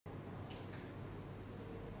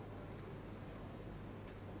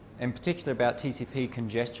in particular about TCP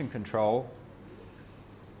congestion control.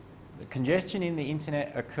 The congestion in the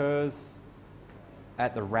internet occurs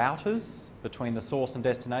at the routers between the source and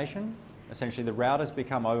destination. Essentially, the routers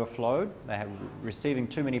become overflowed. They have receiving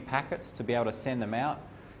too many packets to be able to send them out.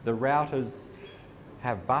 The routers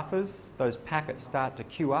have buffers. Those packets start to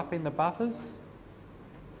queue up in the buffers.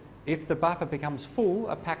 If the buffer becomes full,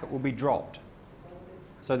 a packet will be dropped.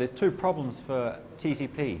 So there's two problems for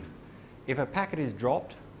TCP. If a packet is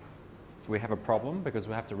dropped, we have a problem because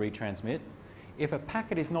we have to retransmit. If a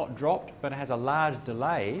packet is not dropped but has a large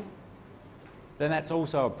delay, then that's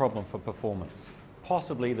also a problem for performance.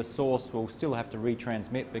 Possibly the source will still have to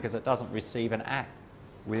retransmit because it doesn't receive an ACK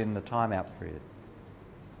within the timeout period.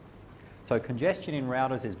 So congestion in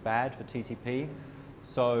routers is bad for TCP.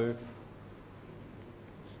 So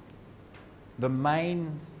the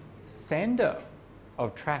main sender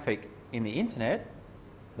of traffic in the internet,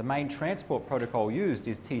 the main transport protocol used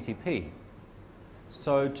is TCP.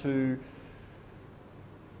 So to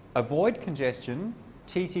avoid congestion,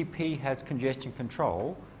 TCP has congestion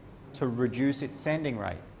control to reduce its sending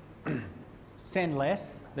rate. Send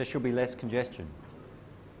less, there should be less congestion.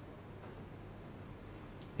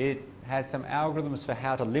 It has some algorithms for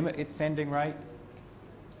how to limit its sending rate.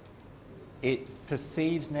 It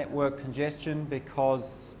perceives network congestion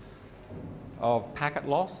because of packet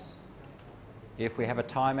loss. If we have a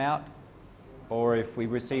timeout or if we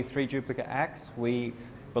receive 3 duplicate ACKs, we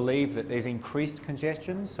believe that there's increased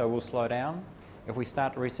congestion, so we'll slow down. If we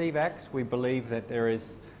start to receive ACKs, we believe that there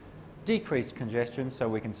is decreased congestion, so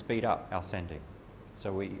we can speed up our sending.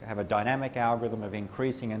 So we have a dynamic algorithm of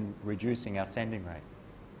increasing and reducing our sending rate.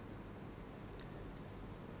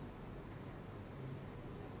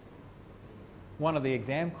 One of the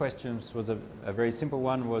exam questions was a very simple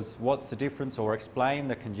one, was what's the difference, or explain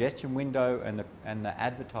the congestion window and the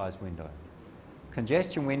advertised window.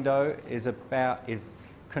 Congestion window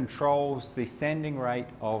controls the sending rate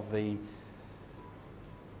of the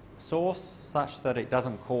source such that it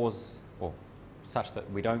doesn't cause, or such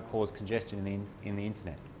that we don't cause congestion in the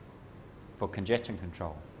internet, for congestion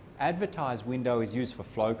control. Advertised window is used for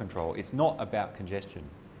flow control. It's not about congestion.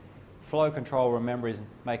 Flow control, remember, is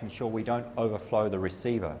making sure we don't overflow the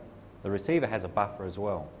receiver. The receiver has a buffer as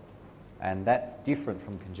well, and that's different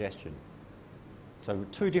from congestion. So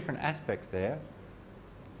two different aspects there.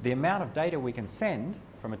 The amount of data we can send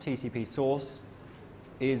from a TCP source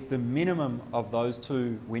is the minimum of those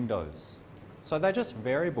two windows. So they're just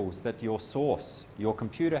variables that your source, your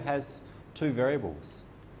computer has two variables,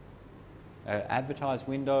 an advertised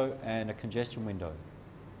window and a congestion window.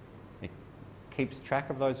 Keeps track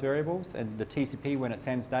of those variables, and the TCP, when it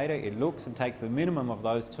sends data, it looks and takes the minimum of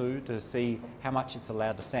those two to see how much it's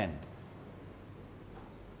allowed to send.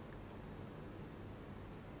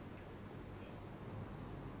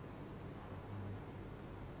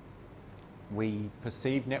 We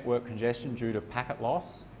perceive network congestion due to packet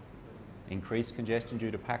loss, increased congestion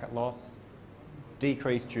due to packet loss,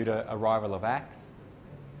 decreased due to arrival of ACKs.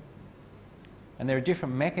 And there are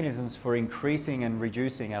different mechanisms for increasing and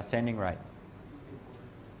reducing our sending rate.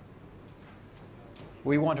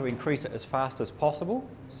 We want to increase it as fast as possible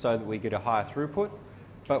so that we get a higher throughput,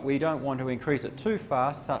 but we don't want to increase it too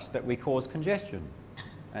fast such that we cause congestion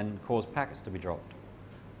and cause packets to be dropped.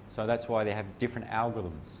 So that's why they have different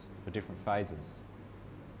algorithms for different phases.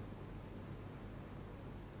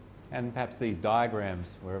 And perhaps these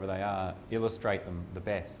diagrams, wherever they are, illustrate them the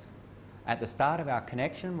best. At the start of our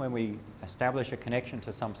connection, when we establish a connection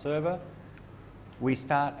to some server, we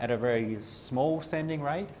start at a very small sending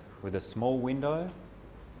rate with a small window,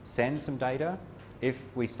 send some data.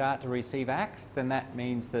 If we start to receive ACKs, then that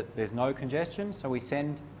means that there's no congestion, so we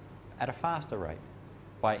send at a faster rate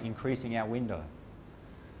by increasing our window.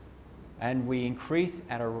 And we increase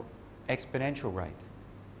at an exponential rate.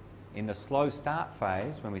 In the slow start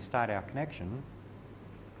phase, when we start our connection,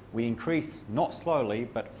 we increase not slowly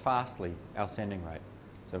but fastly our sending rate.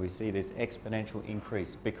 So we see this exponential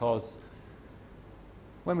increase because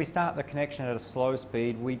when we start the connection at a slow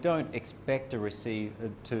speed, we don't expect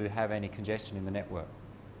to have any congestion in the network.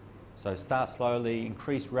 So start slowly,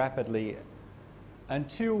 increase rapidly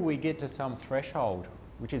until we get to some threshold,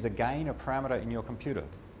 which is again a parameter in your computer.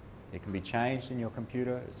 It can be changed in your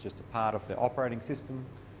computer. It's just a part of the operating system.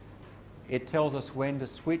 It tells us when to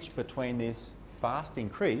switch between this fast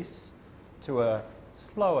increase to a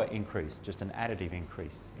slower increase, just an additive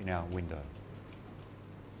increase in our window.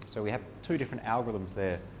 So we have two different algorithms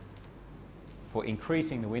there for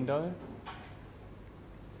increasing the window.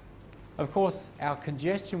 Of course, our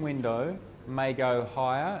congestion window may go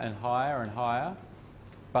higher and higher and higher,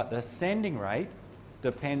 but the sending rate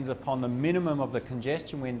depends upon the minimum of the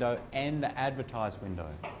congestion window and the advertised window.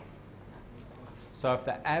 So if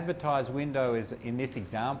the advertised window is, in this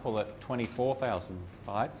example, at 24,000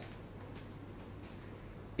 bytes,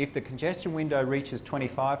 if the congestion window reaches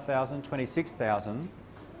 25,000, 26,000,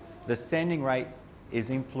 the sending rate is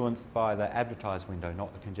influenced by the advertised window,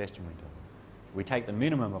 not the congestion window. We take the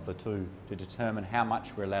minimum of the two to determine how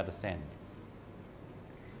much we're allowed to send.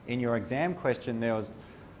 In your exam question, there was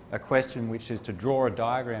a question which is to draw a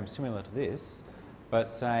diagram similar to this, but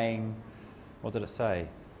saying, what did it say?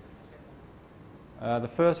 The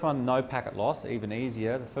first one, no packet loss, even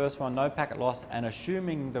easier. The first one, no packet loss, and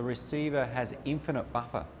assuming the receiver has infinite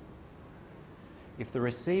buffer. If the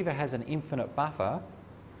receiver has an infinite buffer,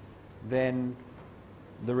 then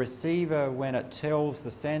the receiver, when it tells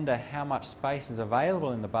the sender how much space is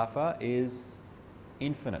available in the buffer, is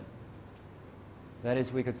infinite. That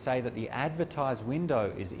is, we could say that the advertised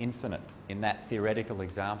window is infinite in that theoretical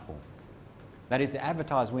example. That is, the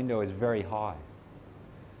advertised window is very high.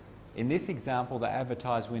 In this example, the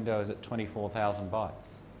advertised window is at 24,000 bytes.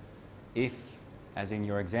 If, as in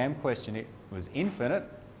your exam question, it was infinite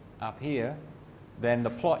up here, then the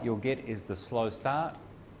plot you'll get is the slow start,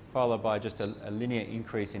 followed by just a linear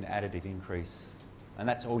increase in additive increase. And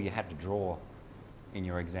that's all you had to draw in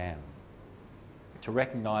your exam. To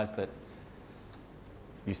recognise that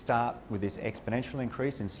you start with this exponential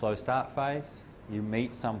increase in slow start phase, you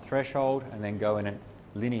meet some threshold, and then go in a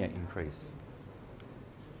linear increase.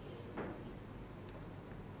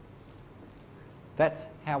 That's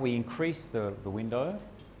how we increase the window.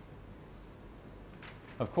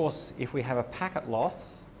 Of course, if we have a packet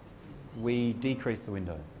loss, we decrease the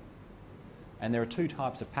window. And there are two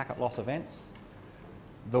types of packet loss events.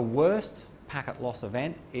 The worst packet loss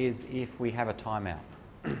event is if we have a timeout.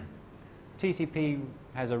 TCP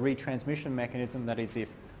has a retransmission mechanism, that is, if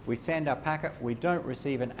we send our packet, we don't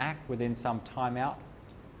receive an ACK within some timeout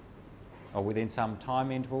or within some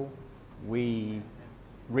time interval, we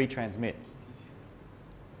retransmit.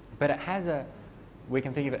 But it has we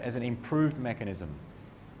can think of it as an improved mechanism.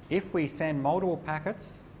 If we send multiple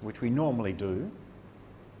packets, which we normally do,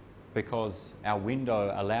 because our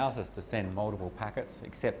window allows us to send multiple packets,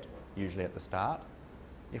 except usually at the start,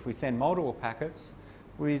 if we send multiple packets,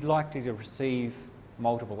 we're likely to receive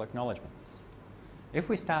multiple acknowledgements. If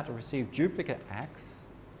we start to receive duplicate ACKs,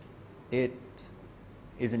 it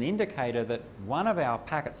is an indicator that one of our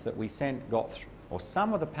packets that we sent got through, or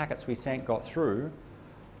some of the packets we sent got through,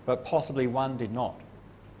 but possibly one did not.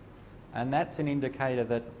 And that's an indicator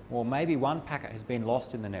that, well, maybe one packet has been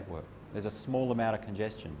lost in the network. There's a small amount of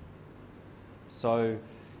congestion. So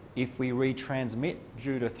if we retransmit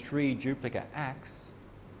due to 3 duplicate ACKs,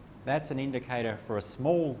 that's an indicator for a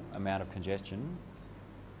small amount of congestion.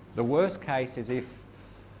 The worst case is if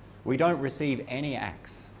we don't receive any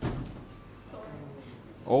ACKs.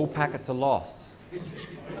 All packets are lost.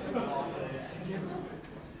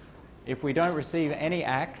 If we don't receive any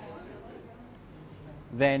ACKs,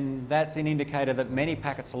 then that's an indicator that many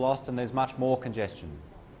packets are lost and there's much more congestion.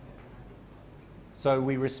 So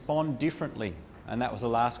we respond differently, and that was the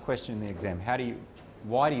last question in the exam.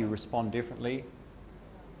 Why do you respond differently?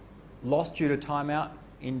 Loss due to timeout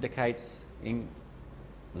indicates a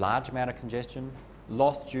large amount of congestion.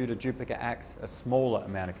 Loss due to duplicate ACKs, a smaller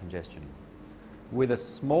amount of congestion. With a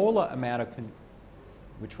smaller amount of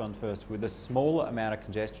which one first? With a smaller amount of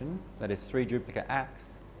congestion, that is 3 duplicate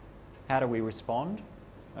ACKs, how do we respond?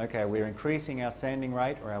 Okay, we're increasing our sending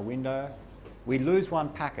rate or our window. We lose one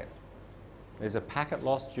packet. There's a packet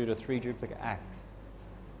loss due to 3 duplicate ACKs.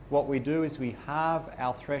 What we do is we halve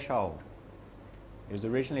our threshold. It was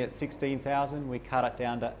originally at 16,000, we cut it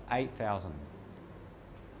down to 8,000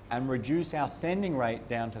 and reduce our sending rate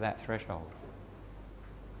down to that threshold.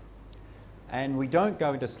 And we don't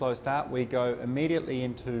go into slow start, we go immediately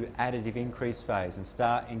into additive increase phase and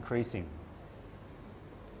start increasing.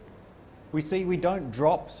 We see we don't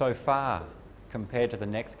drop so far compared to the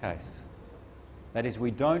next case. That is,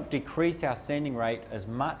 we don't decrease our sending rate as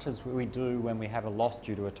much as we do when we have a loss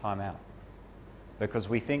due to a timeout, because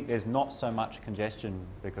we think there's not so much congestion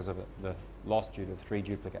because of the loss due to 3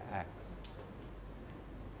 duplicate ACKs.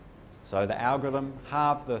 So the algorithm,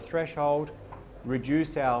 halve the threshold,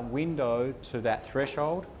 reduce our window to that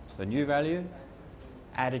threshold, the new value,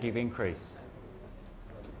 additive increase.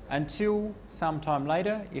 Until sometime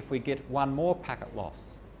later, if we get one more packet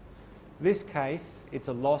loss. This case, it's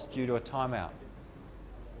a loss due to a timeout.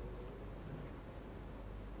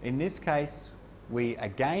 In this case, we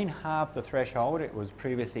again halve the threshold. It was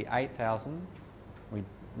previously 8,000. We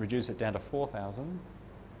reduce it down to 4,000.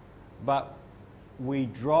 But we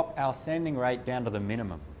drop our sending rate down to the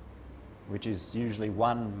minimum. which is usually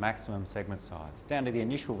one maximum segment size, down to the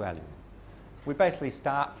initial value. We basically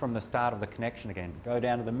start from the start of the connection again, go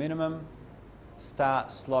down to the minimum,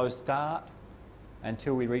 start, slow start,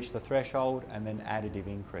 until we reach the threshold, and then additive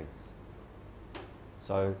increase.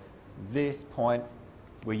 So this point,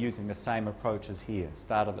 we're using the same approach as here.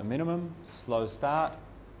 Start at the minimum, slow start,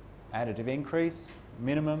 additive increase,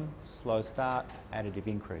 minimum, slow start, additive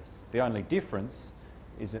increase. The only difference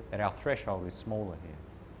is that our threshold is smaller here.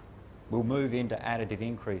 We'll move into additive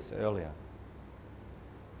increase earlier.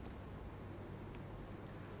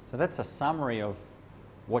 So that's a summary of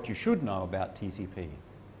what you should know about TCP.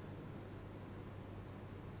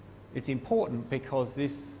 It's important because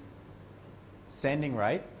this sending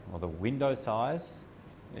rate, or the window size,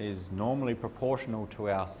 is normally proportional to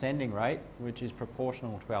our sending rate, which is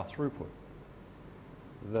proportional to our throughput.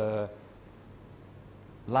 The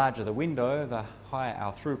larger the window, the higher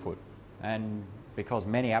our throughput. And because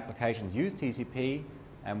many applications use TCP,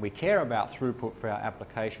 and we care about throughput for our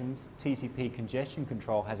applications, TCP congestion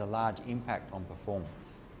control has a large impact on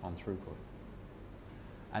performance, on throughput.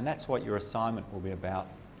 And that's what your assignment will be about,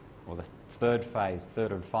 or the third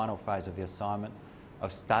and final phase of the assignment,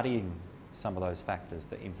 of studying some of those factors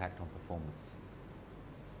that impact on performance.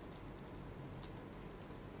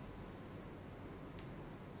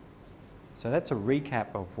 So that's a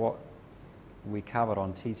recap of what we covered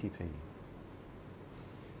on TCP.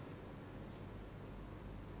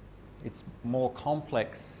 It's more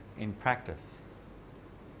complex in practice.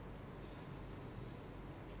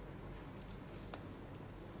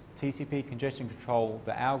 TCP congestion control,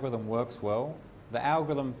 the algorithm works well. The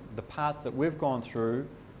algorithm, the parts that we've gone through,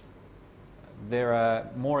 there are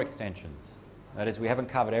more extensions. That is, we haven't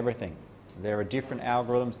covered everything. There are different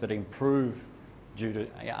algorithms that improve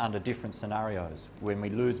under different scenarios. When we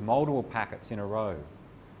lose multiple packets in a row,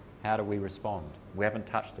 how do we respond? We haven't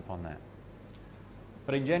touched upon that.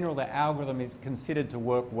 But in general, the algorithm is considered to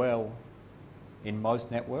work well in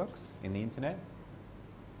most networks, in the internet.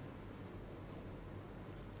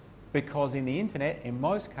 Because in the internet, in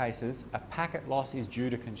most cases, a packet loss is due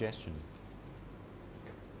to congestion.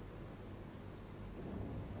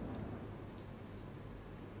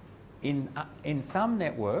 In some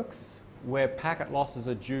networks, where packet losses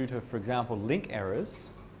are due to, for example, link errors,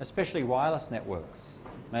 especially wireless networks,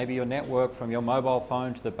 maybe your network from your mobile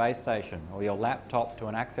phone to the base station, or your laptop to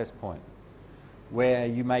an access point, where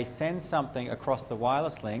you may send something across the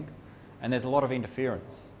wireless link and there's a lot of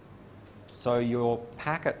interference. So your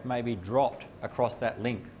packet may be dropped across that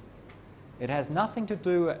link. It has nothing to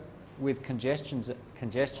do with congestion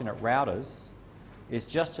at routers. It's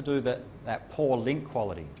just to do with that poor link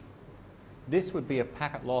quality. This would be a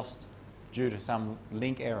packet lost due to some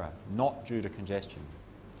link error, not due to congestion.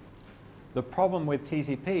 The problem with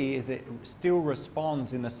TCP is that it still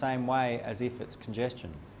responds in the same way as if it's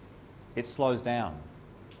congestion. It slows down.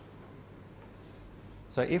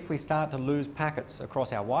 So if we start to lose packets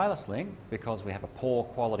across our wireless link because we have a poor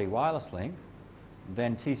quality wireless link,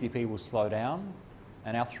 then TCP will slow down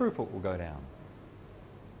and our throughput will go down.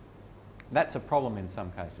 That's a problem in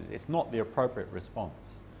some cases. It's not the appropriate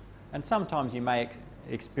response. And sometimes you may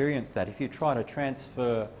experience that if you try to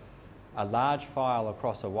transfer a large file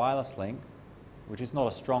across a wireless link, which is not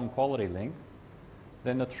a strong quality link,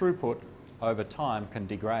 then the throughput over time can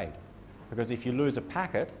degrade. Because if you lose a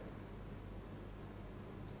packet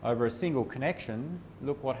over a single connection,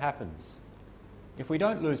 look what happens. If we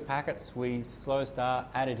don't lose packets, we slow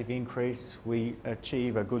start, additive increase, we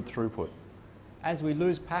achieve a good throughput. As we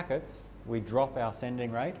lose packets, we drop our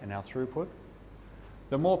sending rate and our throughput.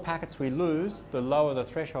 The more packets we lose, the lower the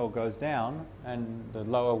threshold goes down and the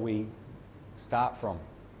lower we start from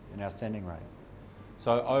in our sending rate.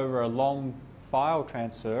 So over a long file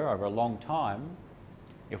transfer, over a long time,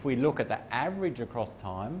 if we look at the average across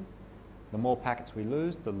time, the more packets we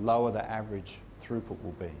lose, the lower the average throughput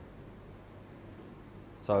will be.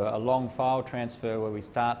 So a long file transfer where we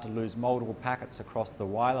start to lose multiple packets across the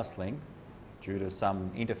wireless link due to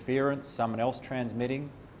some interference, someone else transmitting,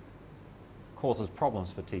 causes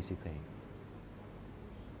problems for TCP.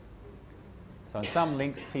 So in some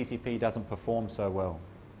links, TCP doesn't perform so well,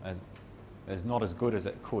 as not as good as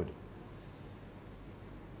it could.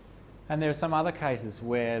 And there are some other cases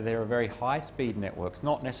where there are very high-speed networks,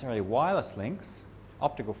 not necessarily wireless links,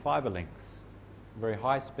 optical fiber links, very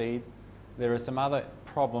high speed. There are some other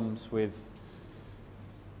problems with,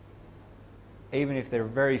 even if there are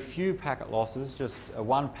very few packet losses, just a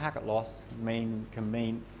one packet loss can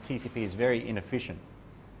mean TCP is very inefficient.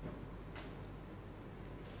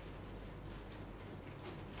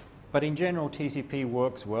 But in general, TCP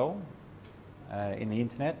works well in the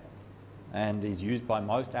internet. and is used by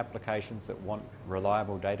most applications that want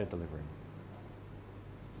reliable data delivery.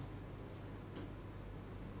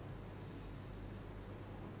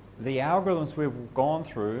 The algorithms we've gone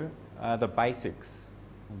through are the basics.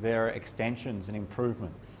 There are extensions and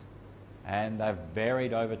improvements, and they've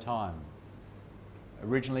varied over time.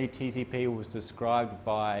 Originally, TCP was described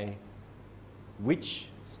by which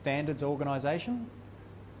standards organisation?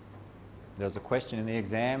 There was a question in the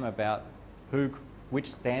exam about which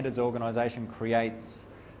standards organisation creates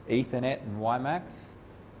Ethernet and WiMAX.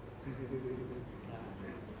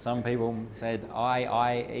 Some people said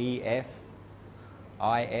IEEF,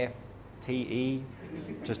 IFTE,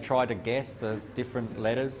 just try to guess the different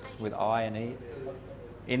letters with I and E.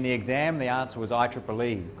 In the exam, the answer was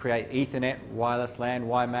IEEE, create Ethernet, wireless LAN,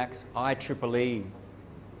 WiMAX, IEEE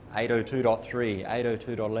 802.3,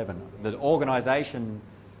 802.11. The organisation,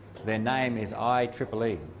 their name is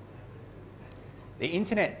IEEE. The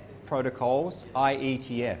Internet protocols,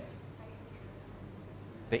 IETF,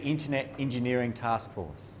 the Internet Engineering Task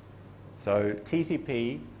Force. So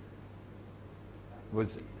TCP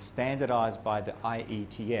was standardised by the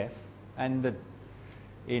IETF, and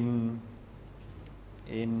in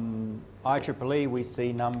IEEE we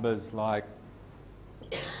see numbers like,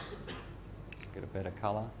 let's get a better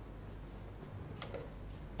colour.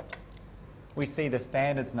 We see the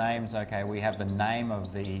standards names, okay, we have the name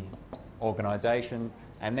of the organisation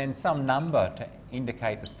and then some number to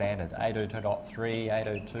indicate the standard, 802.3,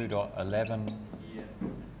 802.11,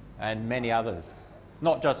 and many others.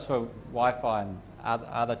 Not just for Wi-Fi and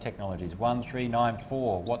other technologies.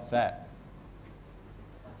 1394, what's that?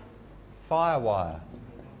 Firewire,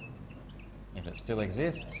 if it still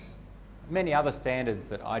exists. Many other standards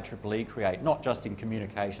that IEEE create, not just in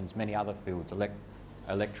communications, many other fields,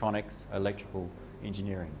 electronics, electrical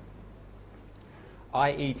engineering.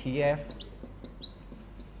 IETF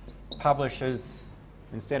publishes,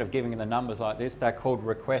 instead of giving the numbers like this, they're called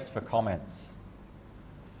requests for comments.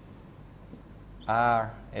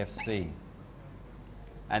 RFC,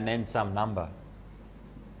 and then some number.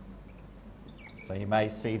 So you may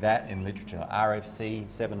see that in literature, RFC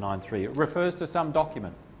 793. It refers to some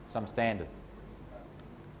document, some standard.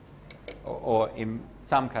 Or in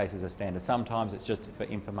some cases a standard. Sometimes it's just for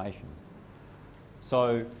information.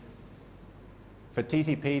 So for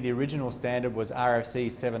TCP, the original standard was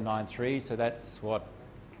RFC 793, so that's what,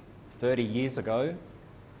 30 years ago.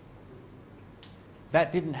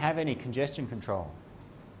 That didn't have any congestion control.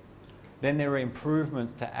 Then there were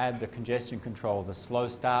improvements to add the congestion control, the slow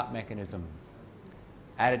start mechanism,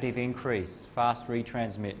 additive increase, fast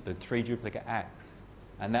retransmit, the 3-duplicate acts,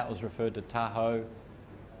 and that was referred to Tahoe.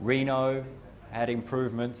 Reno had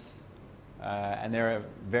improvements, and there are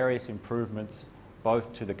various improvements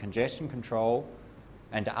both to the congestion control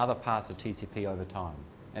and to other parts of TCP over time.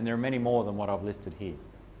 And there are many more than what I've listed here.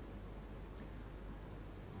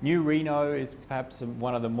 New Reno is perhaps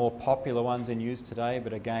one of the more popular ones in use today,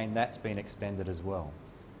 but again, that's been extended as well.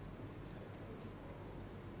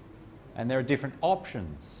 And there are different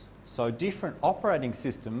options. So different operating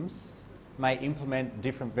systems may implement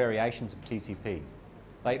different variations of TCP.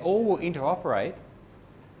 They all will interoperate,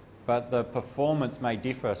 but the performance may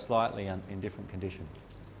differ slightly in different conditions.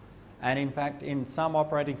 And in fact, in some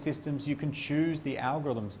operating systems, you can choose the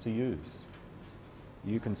algorithms to use.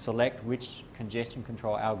 You can select which congestion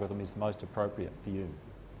control algorithm is most appropriate for you.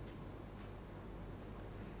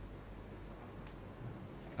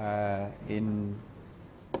 In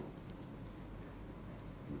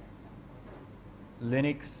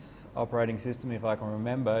Linux operating system, if I can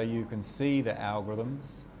remember, you can see the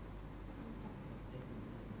algorithms.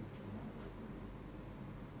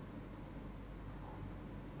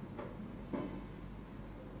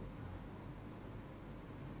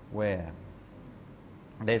 Where?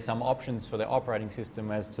 There's some options for the operating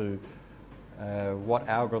system as to what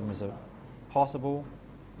algorithms are possible.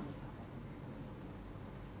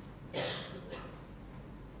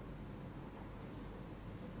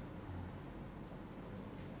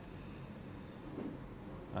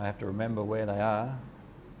 I have to remember where they are.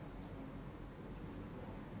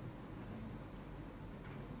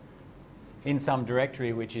 In some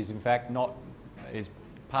directory, which is in fact is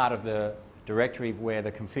part of the directory where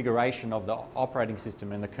the configuration of the operating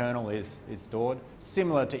system and the kernel is stored.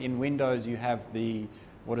 Similar to in Windows, you have the,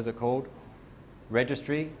 what is it called?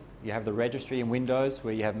 Registry. You have the registry in Windows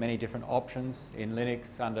where you have many different options. In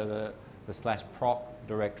Linux, under the /proc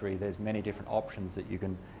directory, there's many different options that you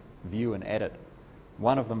can view and edit.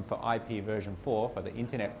 One of them for IP version 4, for the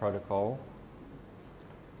Internet protocol,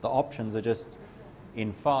 the options are just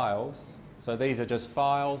in files. So these are just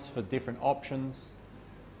files for different options.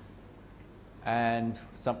 And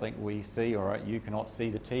something we see, all right, you cannot see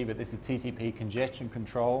the T, but this is TCP congestion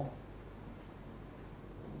control.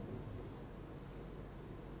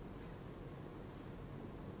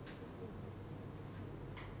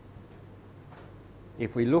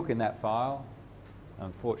 If we look in that file,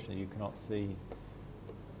 unfortunately you cannot see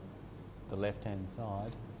the left-hand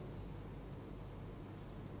side.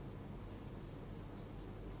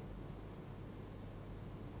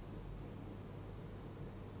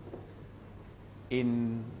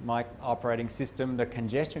 In my operating system, the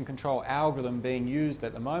congestion control algorithm being used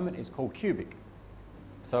at the moment is called cubic.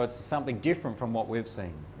 So it's something different from what we've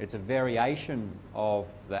seen. It's a variation of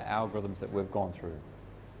the algorithms that we've gone through.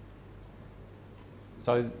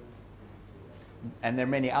 So, and there are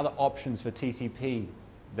many other options for TCP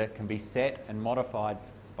that can be set and modified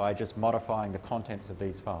by just modifying the contents of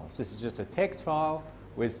these files. This is just a text file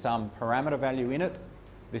with some parameter value in it.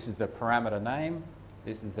 This is the parameter name.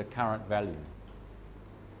 This is the current value.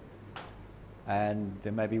 And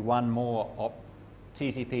there may be one more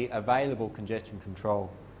TCP available congestion control.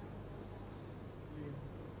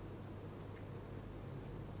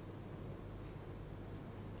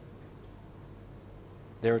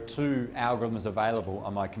 There are two algorithms available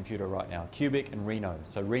on my computer right now, Cubic and Reno.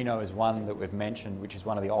 So Reno is one that we've mentioned, which is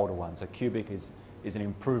one of the older ones. So Cubic is an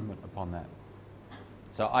improvement upon that.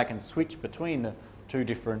 So I can switch between the two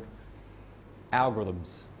different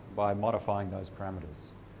algorithms by modifying those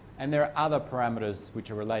parameters. And there are other parameters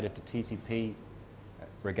which are related to TCP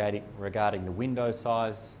regarding the window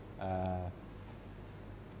size,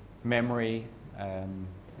 memory, and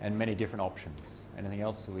many different options. Anything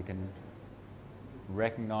else that we can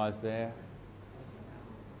recognize there?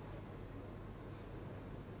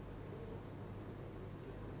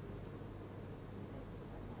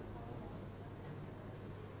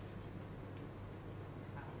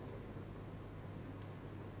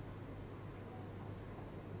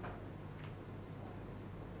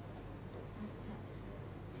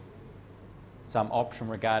 Some option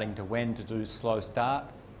regarding to when to do slow start.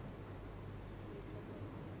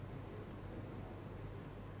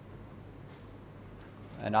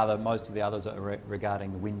 And most of the others are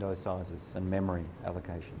regarding the window sizes and memory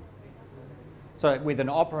allocation. So with an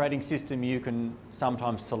operating system, you can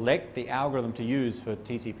sometimes select the algorithm to use for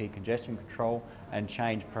TCP congestion control and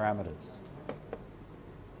change parameters.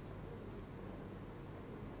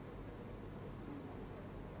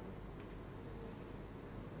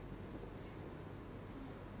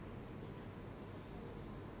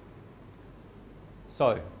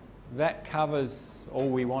 So that covers all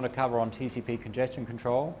we want to cover on TCP congestion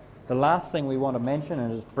control. The last thing we want to mention,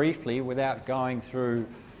 and just briefly, without going through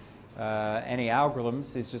any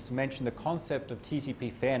algorithms, is just to mention the concept of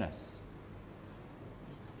TCP fairness.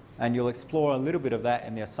 And you'll explore a little bit of that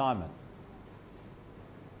in the assignment.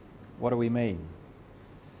 What do we mean?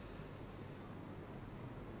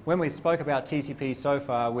 When we spoke about TCP so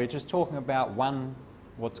far, we're just talking about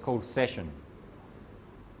what's called session.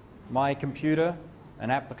 My computer, an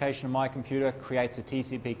application on my computer creates a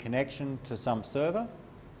TCP connection to some server,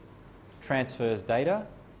 transfers data.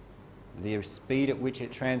 The speed at which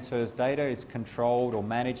it transfers data is controlled or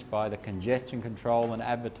managed by the congestion control and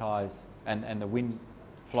and the wind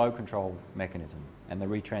flow control mechanism and the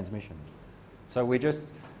retransmission. So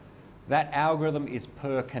that algorithm is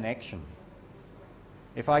per connection.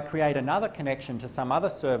 If I create another connection to some other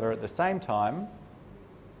server at the same time,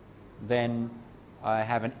 then I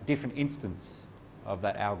have a different instance of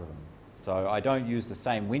that algorithm. So I don't use the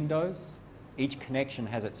same windows. Each connection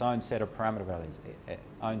has its own set of parameter values,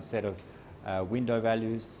 own set of window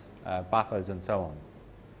values, buffers, and so on.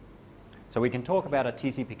 So we can talk about a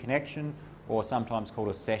TCP connection, or sometimes called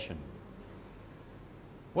a session.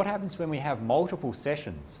 What happens when we have multiple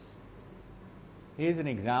sessions? Here's an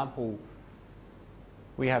example.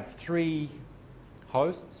 We have 6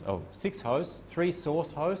 hosts, 3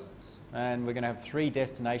 source hosts, and we're going to have 3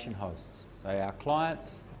 destination hosts. So our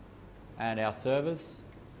clients and our servers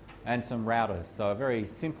and some routers. So a very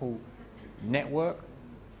simple network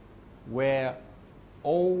where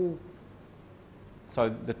so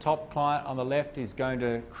the top client on the left is going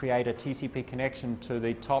to create a TCP connection to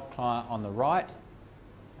the top client on the right,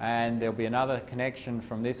 and there'll be another connection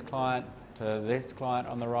from this client to this client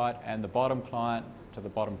on the right, and the bottom client to the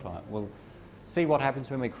bottom client. We'll see what happens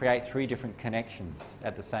when we create 3 different connections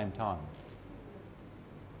at the same time.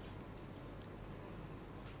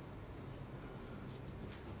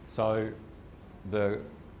 So the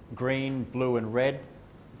green, blue, and red,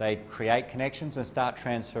 they create connections and start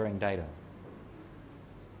transferring data.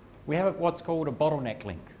 We have what's called a bottleneck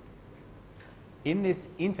link. In this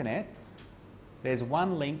internet, there's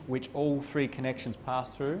one link which all 3 connections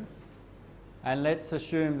pass through, And let's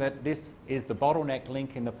assume that this is the bottleneck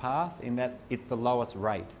link in the path, in that it's the lowest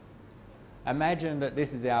rate. Imagine that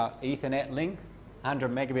this is our Ethernet link,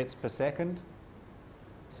 100 megabits per second.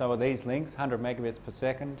 So are these links, 100 megabits per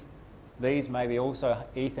second. These may be also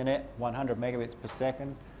Ethernet, 100 megabits per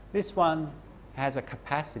second. This one has a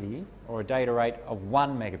capacity or a data rate of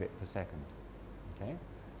 1 megabit per second. Okay?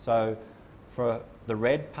 So for the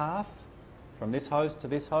red path, from this host to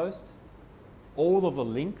this host, all of the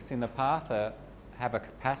links in the path have a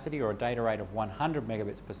capacity or a data rate of 100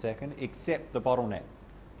 megabits per second, except the bottleneck,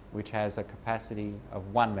 which has a capacity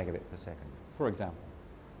of 1 megabit per second, for example.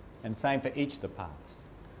 And same for each of the paths.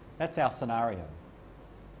 That's our scenario.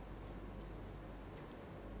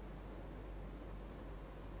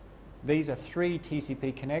 These are 3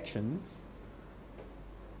 TCP connections.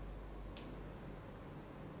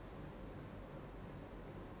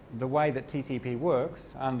 The way that TCP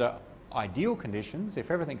works, under ideal conditions,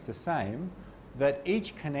 if everything's the same, that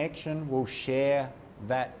each connection will share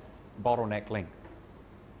that bottleneck link.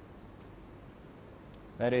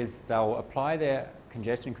 That is, they'll apply their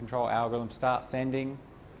congestion control algorithm, start sending,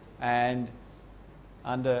 and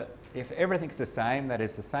if everything's the same, that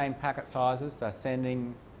is the same packet sizes, they're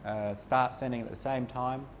sending, start sending at the same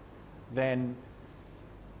time, then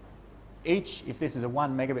if this is a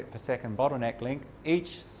 1 megabit per second bottleneck link,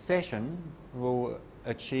 each session will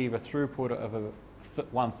achieve a throughput of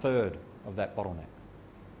 1/3 of that bottleneck,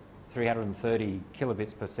 330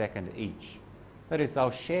 kilobits per second each. That is,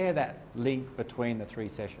 they'll share that link between the 3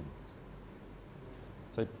 sessions.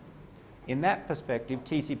 So in that perspective,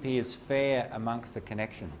 TCP is fair amongst the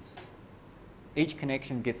connections. Each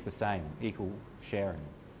connection gets the same, equal sharing.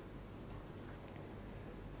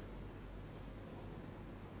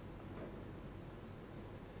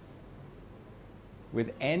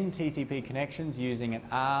 With n TCP connections using an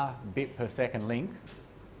R bit per second link,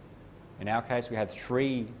 in our case we had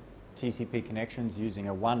 3 TCP connections using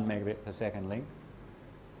a 1 megabit per second link,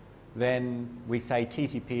 then we say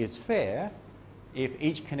TCP is fair if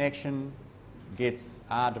each connection gets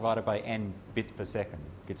R divided by n bits per second,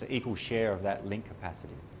 gets an equal share of that link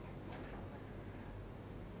capacity.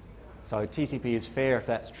 So TCP is fair if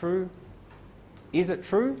that's true. Is it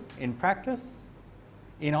true in practice?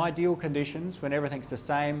 In ideal conditions, when everything's the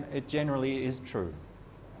same, it generally is true.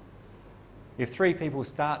 If 3 people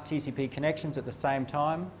start TCP connections at the same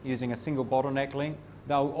time using a single bottleneck link,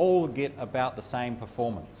 they'll all get about the same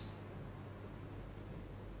performance.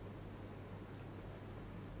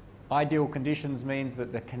 Ideal conditions means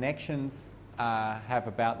that the connections have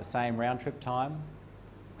about the same round-trip time,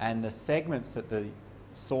 and the segments that the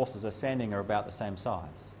sources are sending are about the same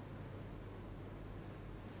size.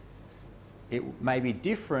 It may be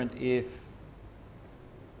different if,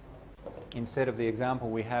 instead of the example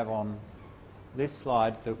we have on this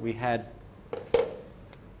slide, that we had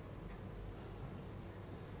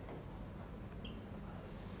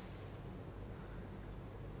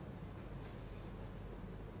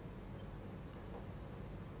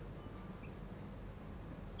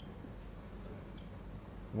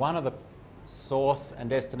one of the source and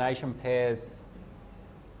destination pairs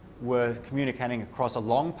were communicating across a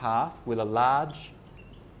long path with a large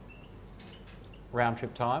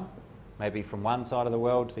round-trip time, maybe from one side of the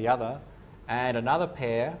world to the other, and another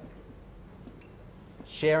pair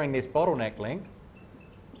sharing this bottleneck link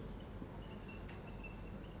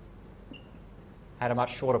had a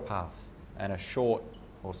much shorter path and a short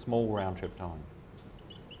or small round-trip time.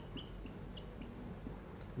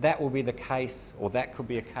 That will be the case, or that could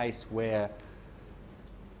be a case where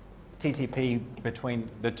TCP between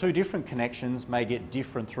the 2 different connections may get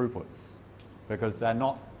different throughputs because they're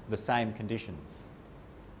not the same conditions.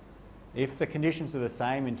 If the conditions are the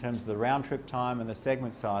same in terms of the round-trip time and the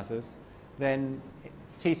segment sizes, then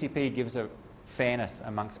TCP gives a fairness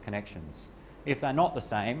amongst connections. If they're not the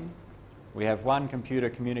same, we have one computer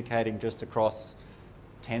communicating just across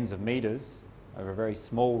tens of meters over a very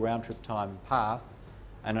small round-trip time path,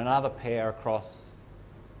 and another pair across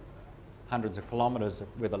hundreds of kilometres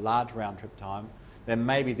with a large round-trip time, then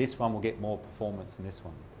maybe this one will get more performance than this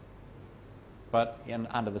one. But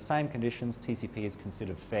under the same conditions, TCP is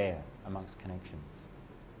considered fair amongst connections.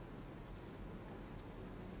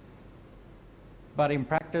 But in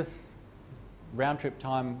practice, round-trip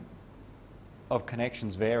time of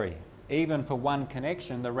connections vary. Even for one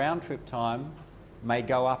connection, the round-trip time may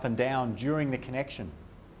go up and down during the connection.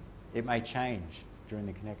 It may change during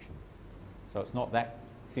the connection. So it's not that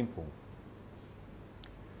simple.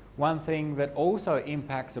 One thing that also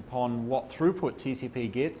impacts upon what throughput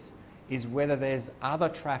TCP gets is whether there's other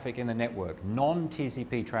traffic in the network,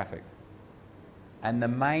 non-TCP traffic. And the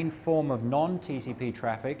main form of non-TCP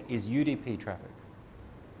traffic is UDP traffic.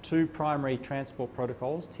 Two primary transport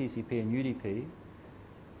protocols, TCP and UDP.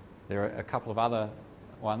 There are a couple of other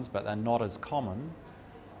ones, but they're not as common.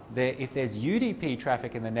 If there's UDP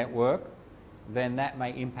traffic in the network, then that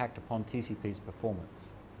may impact upon TCP's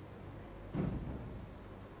performance.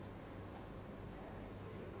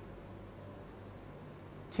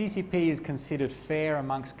 TCP is considered fair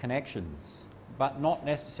amongst connections, but not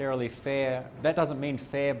necessarily fair. That doesn't mean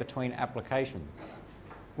fair between applications.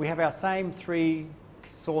 We have our same 3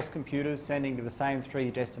 source computers sending to the same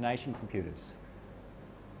 3 destination computers.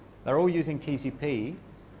 They're all using TCP,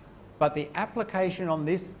 but the application on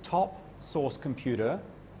this top source computer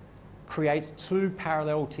creates 2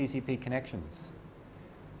 parallel TCP connections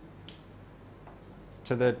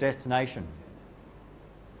to the destination.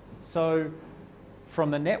 So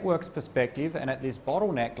from the network's perspective, and at this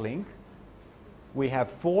bottleneck link, we have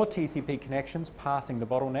 4 TCP connections passing the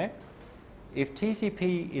bottleneck. If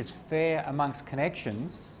TCP is fair amongst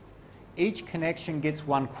connections, each connection gets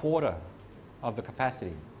 1/4 of the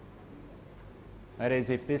capacity. That is,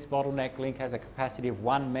 if this bottleneck link has a capacity of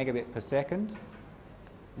 1 megabit per second,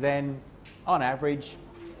 then on average,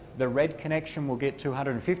 the red connection will get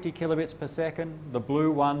 250 kilobits per second, the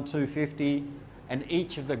blue one 250, and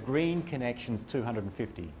each of the green connections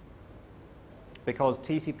 250, because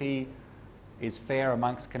TCP is fair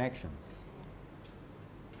amongst connections.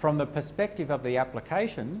 From the perspective of the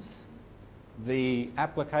applications, the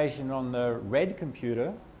application on the red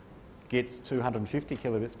computer gets 250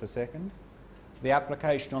 kilobits per second, the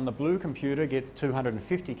application on the blue computer gets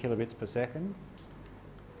 250 kilobits per second,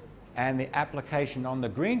 and the application on the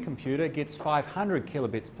green computer gets 500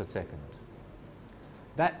 kilobits per second.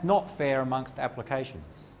 That's not fair amongst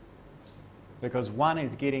applications, because one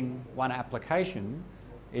application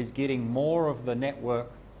is getting more of the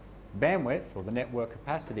network bandwidth or the network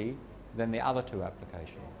capacity than the other 2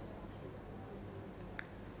 applications.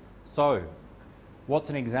 So, what's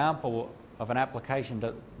an example of an application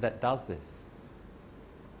that does this?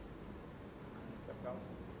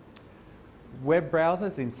 Web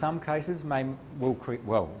browsers, in some cases, they will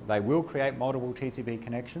create multiple TCP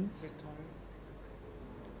connections.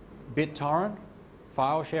 BitTorrent,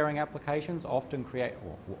 file sharing applications often create,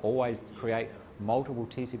 or will always create, multiple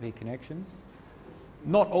TCP connections.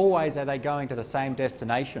 Not always are they going to the same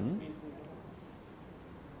destination.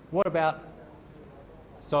 What about,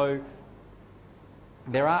 so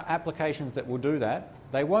there are applications that will do that.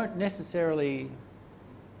 They won't necessarily,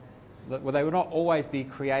 well, they will not always be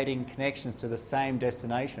creating connections to the same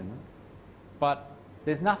destination, but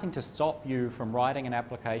there's nothing to stop you from writing an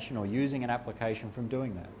application or using an application from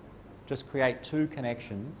doing that. Just create 2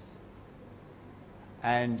 connections,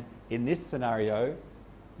 and in this scenario,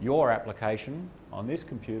 your application on this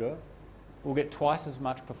computer will get twice as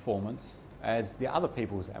much performance as the other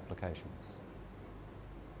people's applications.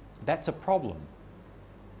 That's a problem,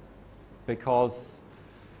 because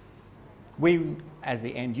we, as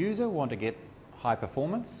the end user, want to get high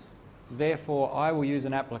performance. Therefore, I will use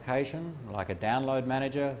an application like a download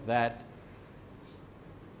manager that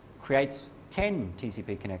creates 10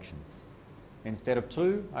 TCP connections. Instead of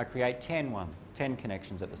 2, I create 10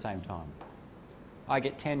 connections at the same time. I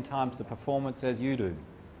get 10 times the performance as you do.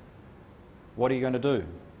 What are you going to do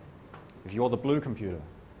if you're the blue computer?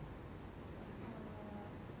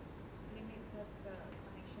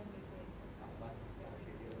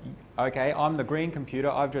 Okay, I'm the green computer,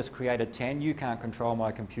 I've just created 10, you can't control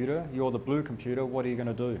my computer, you're the blue computer, what are you going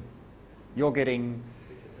to do? You're getting,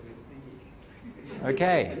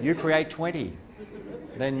 okay, you create 20,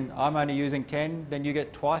 then I'm only using 10, then you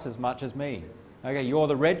get twice as much as me. Okay, you're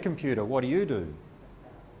the red computer, what do?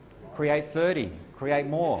 Create 30, create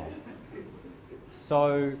more.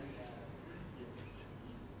 So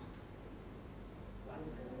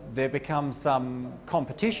there becomes some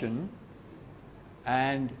competition,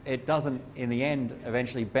 and it doesn't, in the end,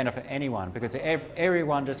 eventually benefit anyone, because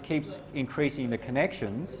everyone just keeps increasing the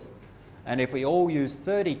connections, and if we all use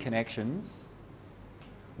 30 connections,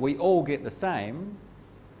 we all get the same.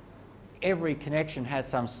 Every connection has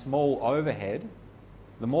some small overhead.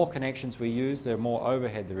 The more connections we use, the more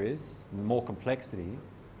overhead there is, the more complexity.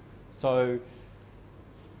 So,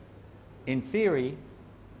 in theory,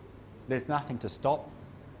 there's nothing to stop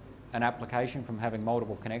an application from having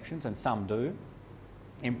multiple connections, and some do.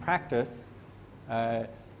 In practice,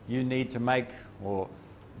 you need to make, or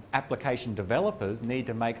application developers need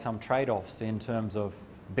to make some trade-offs in terms of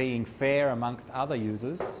being fair amongst other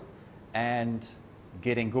users and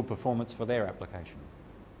getting good performance for their application.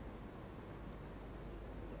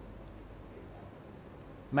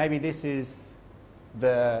 Maybe this is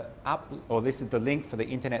this is the link for the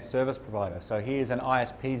internet service provider. So here's an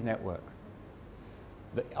ISP's network.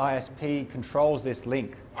 The ISP controls this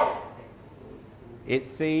link. It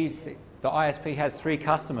sees the ISP has 3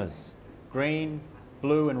 customers, green,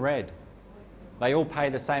 blue and red. They all pay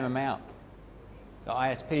the same amount. The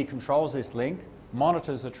ISP controls this link,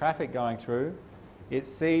 monitors the traffic going through. It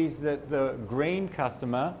sees that the green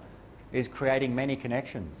customer is creating many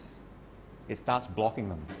connections. It starts blocking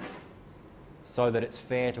them so that it's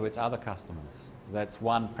fair to its other customers. That's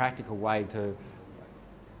one practical way to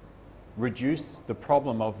reduce the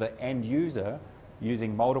problem of the end user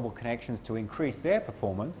using multiple connections to increase their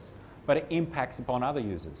performance, but it impacts upon other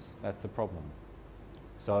users. That's the problem.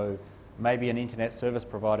 So maybe an internet service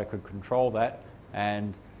provider could control that,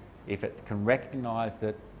 and if it can recognise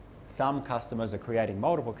that some customers are creating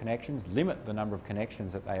multiple connections, limit the number of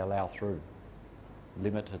connections that they allow through.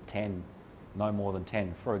 Limit to 10, no more than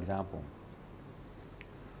 10, for example.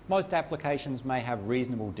 Most applications may have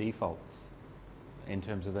reasonable defaults in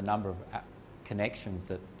terms of the number of connections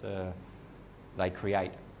that they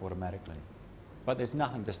create automatically. But there's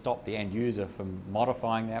nothing to stop the end user from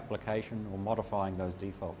modifying the application or modifying those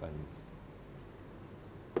default values.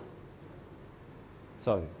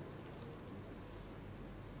 So,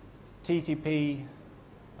 TCP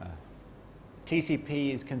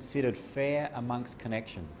is considered fair amongst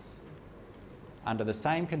connections. Under the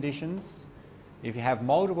same conditions, if you have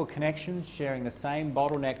multiple connections sharing the same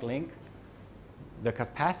bottleneck link, the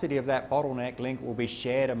capacity of that bottleneck link will be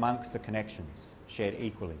shared amongst the connections, shared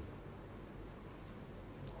equally.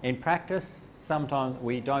 In practice, sometimes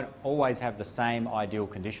we don't always have the same ideal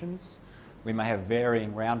conditions. We may have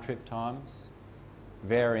varying round-trip times,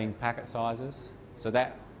 varying packet sizes, so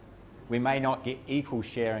that we may not get equal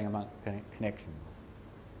sharing among connections.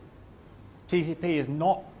 TCP is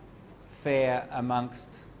not fair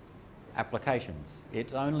amongst applications.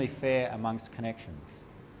 It's only fair amongst connections.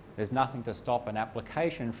 There's nothing to stop an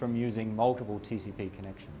application from using multiple TCP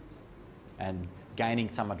connections and gaining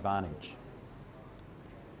some advantage.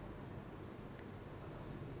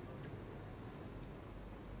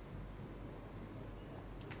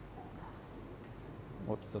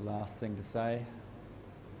 What's the last thing to say?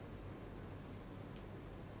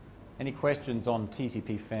 Any questions on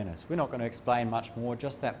TCP fairness? We're not going to explain much more,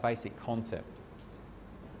 just that basic concept.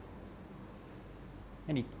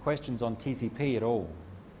 Any questions on TCP at all?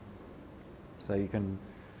 So you can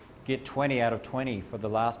get 20 out of 20 for the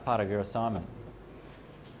last part of your assignment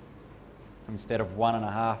instead of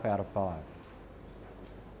 1.5 out of 5.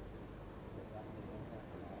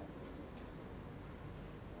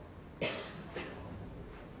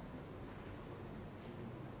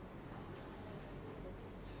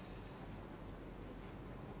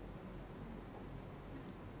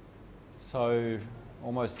 So,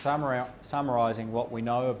 almost summarising what we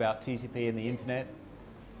know about TCP and the internet.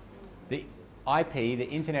 The IP, the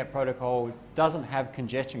internet protocol, doesn't have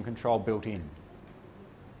congestion control built in.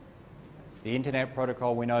 The internet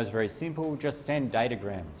protocol we know is very simple, just send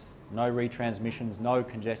datagrams. No retransmissions, no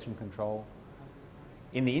congestion control.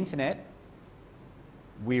 In the internet,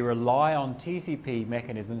 we rely on TCP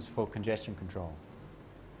mechanisms for congestion control.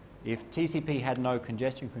 If TCP had no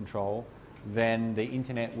congestion control, then the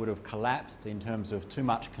internet would have collapsed in terms of too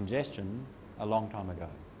much congestion a long time ago.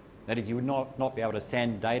 That is, you would not be able to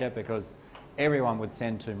send data because everyone would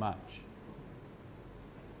send too much.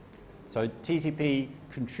 So TCP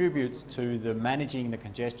contributes to the managing the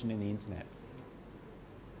congestion in the internet.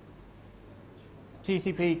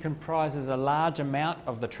 TCP comprises a large amount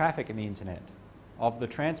of the traffic in the internet. Of the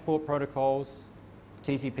transport protocols,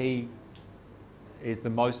 TCP is the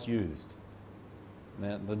most used.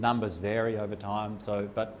 The numbers vary over time,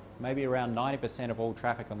 but maybe around 90% of all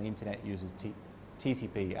traffic on the internet uses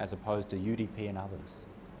TCP as opposed to UDP and others.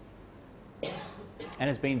 And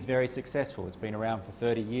it's been very successful. It's been around for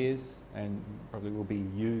 30 years and probably will be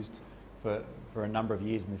used for a number of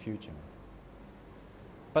years in the future.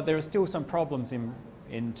 But there are still some problems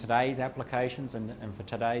in today's applications and for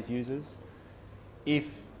today's users. If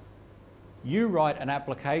you write an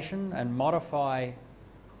application and modify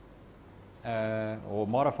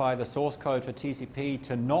the source code for TCP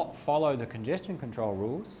to not follow the congestion control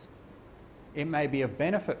rules, it may be of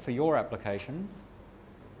benefit for your application.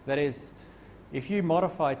 That is, if you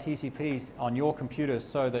modify TCPs on your computer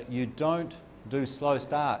so that you don't do slow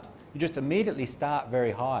start, you just immediately start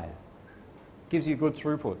very high. Gives you good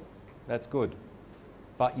throughput, that's good.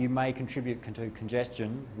 But you may contribute to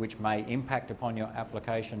congestion which may impact upon your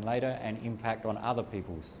application later and impact on other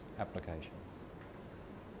people's applications.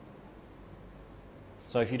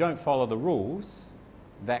 So if you don't follow the rules,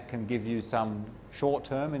 that can give you some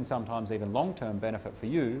short-term and sometimes even long-term benefit for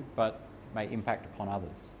you, but may impact upon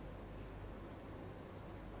others.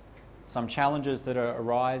 Some challenges that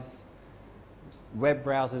arise: web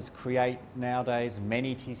browsers create nowadays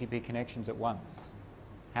many TCP connections at once.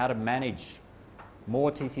 How to manage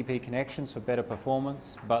more TCP connections for better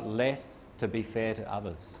performance, but less to be fair to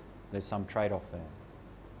others. There's some trade-off there.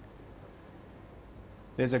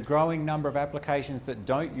 There's a growing number of applications that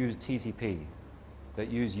don't use TCP, that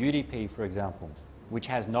use UDP, for example, which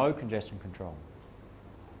has no congestion control.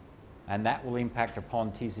 And that will impact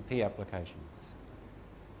upon TCP applications.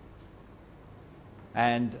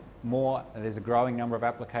 And there's a growing number of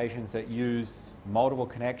applications that use multiple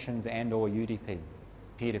connections and or UDP,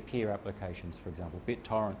 peer-to-peer applications, for example,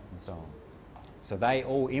 BitTorrent and so on. So they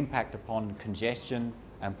all impact upon congestion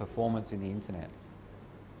and performance in the internet.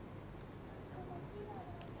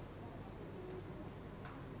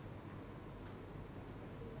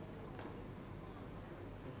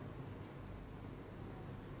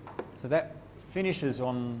 So that finishes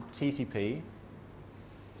on TCP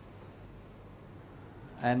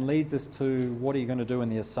and leads us to what are you going to do in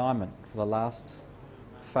the assignment for the last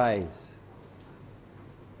phase.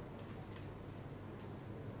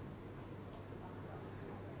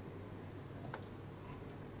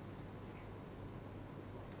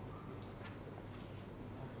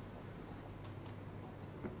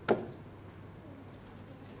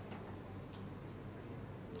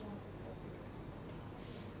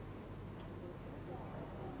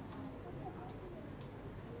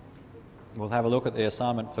 We'll have a look at the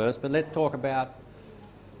assignment first, but let's talk about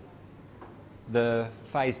the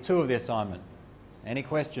phase 2 of the assignment. Any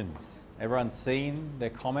questions? Everyone's seen their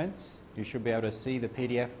comments? You should be able to see the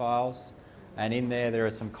PDF files, and in there are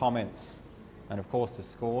some comments and of course the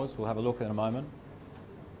scores. We'll have a look in a moment.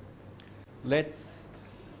 Let's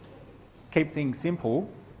keep things simple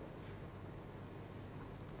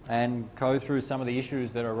and go through some of the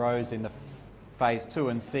issues that arose in the phase 2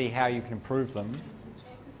 and see how you can improve them.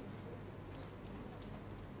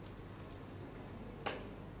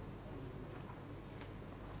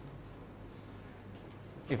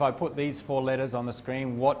 If I put these 4 letters on the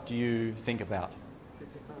screen, what do you think about?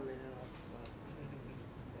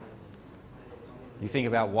 You think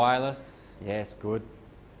about wireless? Yes, good.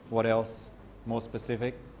 What else? More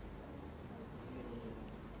specific?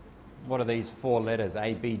 What do these 4 letters,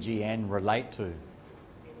 A, B, G, N, relate to?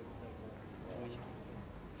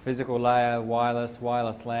 Physical layer, wireless,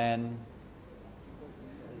 wireless LAN,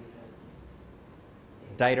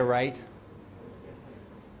 data rate.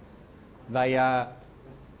 They are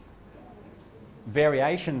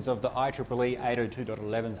variations of the IEEE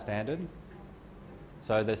 802.11 standard.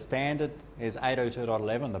 So the standard is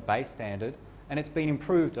 802.11, the base standard, and it's been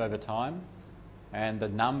improved over time. And the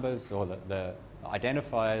numbers or the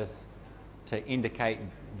identifiers to indicate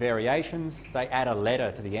variations, they add a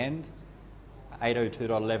letter to the end,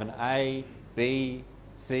 802.11a, B,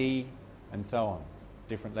 C, and so on.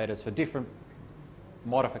 Different letters for different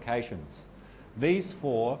modifications. These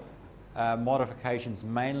 4 modifications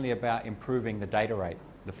mainly about improving the data rate,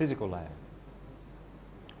 the physical layer.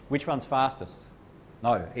 Which one's fastest?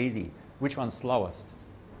 No, easy. Which one's slowest?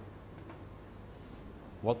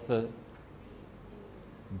 What's the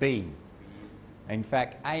B? In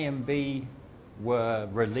fact, A and B were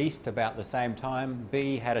released about the same time.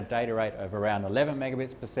 B had a data rate of around 11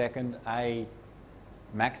 megabits per second, A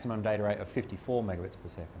maximum data rate of 54 megabits per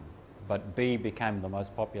second. But B became the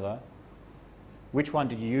most popular. Which one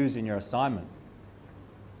did you use in your assignment?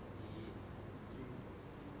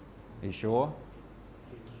 Are you sure?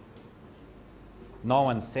 No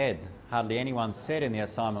one said, hardly anyone said in the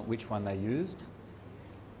assignment which one they used.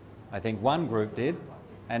 I think one group did,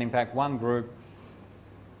 and in fact one group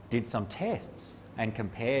did some tests and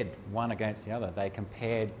compared one against the other. They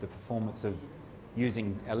compared the performance of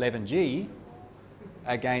using 11G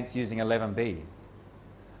against using 11B.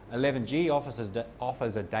 11G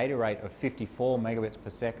offers a data rate of 54 megabits per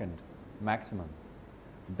second maximum.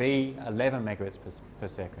 B, 11 megabits per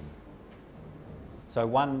second. So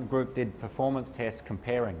one group did performance tests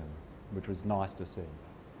comparing them, which was nice to see.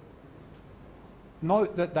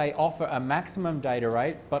 Note that they offer a maximum data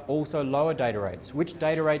rate, but also lower data rates. Which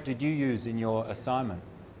data rate did you use in your assignment?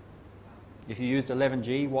 If you used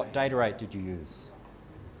 11G, what data rate did you use?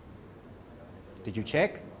 Did you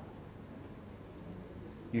check?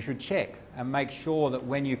 You should check and make sure that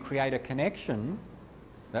when you create a connection,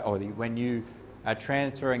 or when you are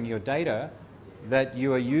transferring your data, that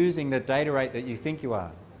you are using the data rate that you think you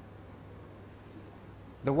are.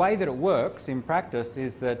 The way that it works in practice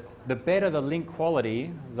is that the better the link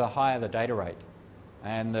quality, the higher the data rate.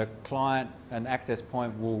 and the client and access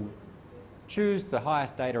point will choose the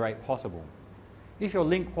highest data rate possible. If your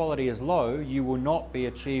link quality is low, you will not be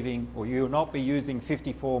achieving, or you will not be using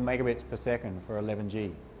 54 megabits per second for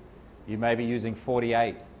 11G. You may be using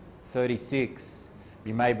 48, 36.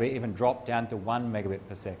 You may be even drop down to 1 megabit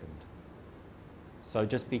per second. So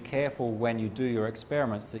just be careful when you do your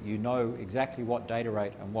experiments that you know exactly what data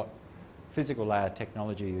rate and what physical layer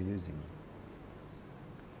technology you're using.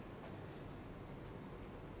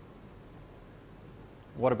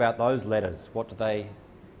 What about those letters? What do they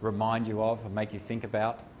remind you of or make you think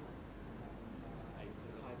about?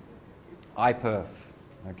 IPERF,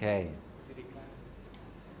 okay.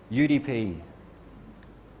 UDP.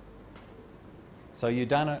 So you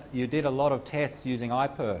did a lot of tests using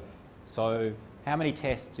IPERF. So how many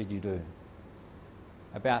tests did you do?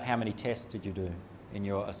 About how many tests did you do in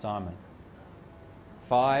your assignment?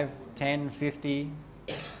 5, 10, 50?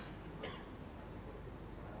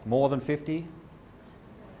 More than 50?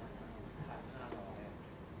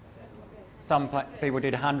 Some people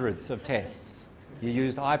did hundreds of tests. You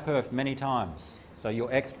used IPERF many times, so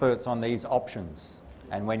you're experts on these options.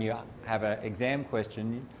 And when you have an exam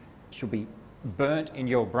question, it should be burnt in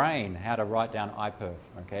your brain how to write down IPERF,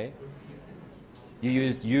 okay? You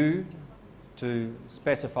used U to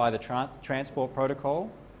specify the transport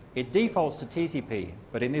protocol. It defaults to TCP,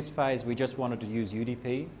 but in this phase we just wanted to use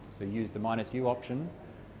UDP, so use the -U option.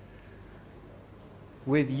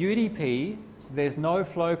 With UDP, there's no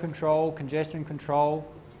flow control, congestion control.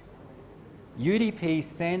 UDP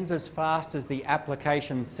sends as fast as the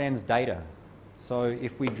application sends data. So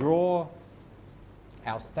if we draw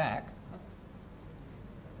our stack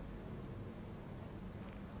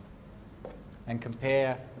and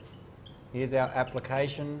compare, here's our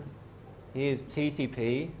application, here's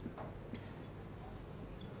TCP,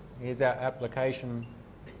 here's our application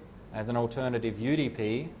as an alternative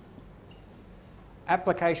UDP.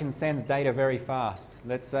 Application sends data very fast.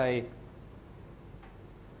 Let's say,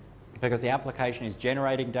 because the application is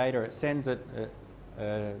generating data, it sends it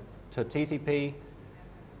to TCP.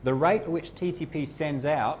 The rate at which TCP sends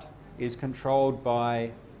out is controlled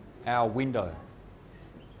by our window,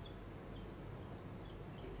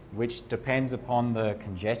 which depends upon the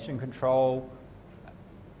congestion control,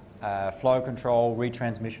 flow control,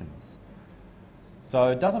 retransmissions. So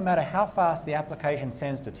it doesn't matter how fast the application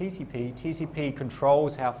sends to TCP, TCP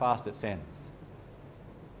controls how fast it sends.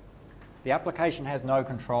 The application has no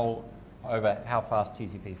control over how fast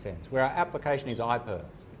TCP sends, where our application is IPERF.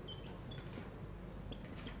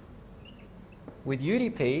 With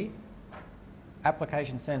UDP,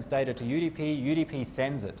 application sends data to UDP, UDP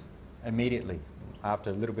sends it immediately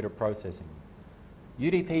after a little bit of processing.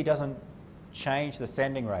 UDP doesn't change the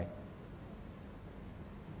sending rate.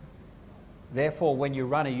 Therefore, when you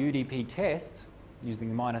run a UDP test using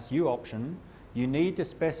the -U option, you need to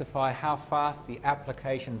specify how fast the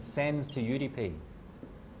application sends to UDP.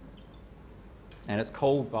 And it's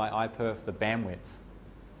called by IPERF the bandwidth,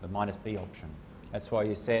 the -B option. That's why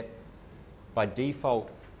you set, by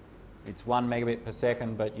default, it's 1 megabit per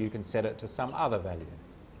second, but you can set it to some other value,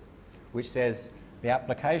 which says the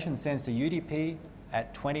application sends to UDP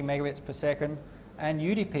at 20 megabits per second, and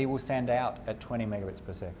UDP will send out at 20 megabits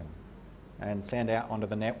per second and send out onto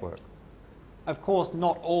the network. Of course,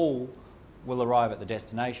 not all will arrive at the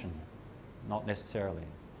destination, not necessarily.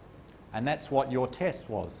 And that's what your test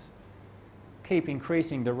was. Keep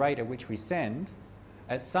increasing the rate at which we send.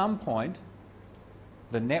 At some point,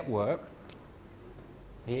 the network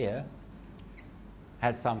here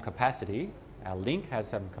has some capacity. Our link has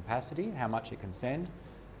some capacity, how much it can send.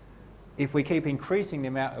 If we keep increasing the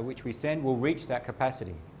amount at which we send, we'll reach that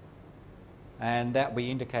capacity. And that will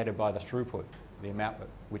be indicated by the throughput, the amount at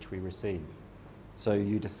which we receive. So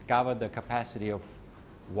you discovered the capacity of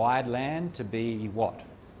wide LAN to be what?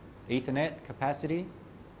 Ethernet capacity?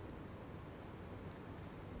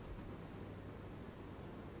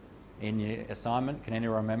 In your assignment, can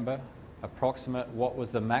anyone remember? Approximate, what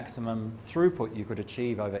was the maximum throughput you could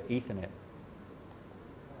achieve over Ethernet?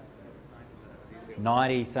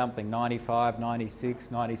 90 something, 95,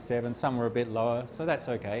 96, 97, some were a bit lower, so that's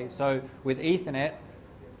okay. So with Ethernet,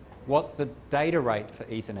 what's the data rate for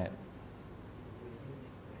Ethernet?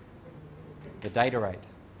 The data rate.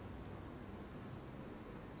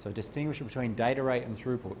 So distinguish between data rate and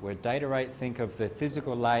throughput. Where data rate, think of the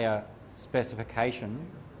physical layer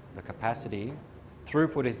specification, the capacity.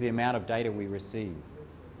 Throughput is the amount of data we receive.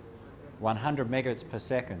 100 megabits per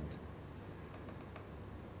second.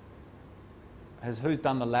 Who's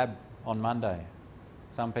done the lab on Monday?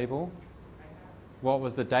 Some people? What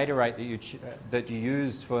was the data rate that you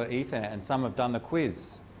used for Ethernet? And some have done the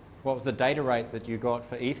quiz. What was the data rate that you got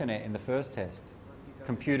for Ethernet in the first test?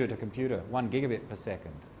 Computer to computer, 1 gigabit per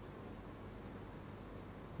second.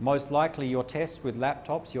 Most likely your tests with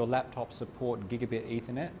laptops, your laptops support gigabit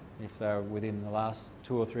Ethernet. If they're within the last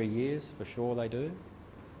 2 or 3 years, for sure they do.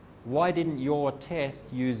 Why didn't your test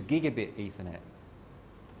use gigabit Ethernet?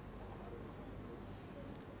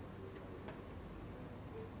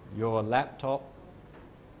 Your laptop,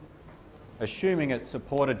 assuming it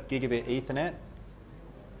supported gigabit Ethernet,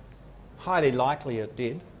 highly likely it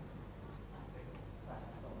did.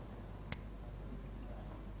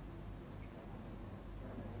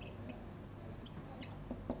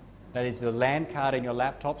 That is, the LAN card in your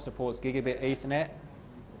laptop supports gigabit Ethernet,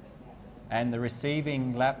 and the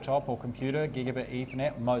receiving laptop or computer, gigabit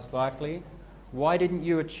Ethernet, most likely. Why didn't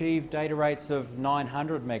you achieve data rates of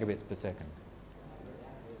 900 megabits per second?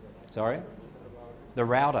 Sorry? The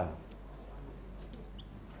router.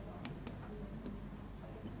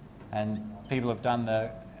 And people have done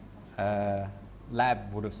the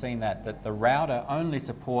lab would have seen that the router only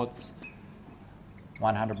supports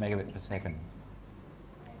 100 megabits per second.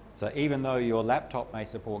 So even though your laptop may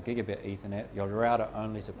support gigabit Ethernet, your router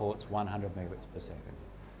only supports 100 megabits per second.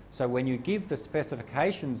 So when you give the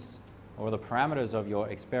specifications or the parameters of your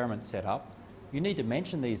experiment setup, you need to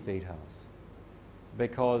mention these details,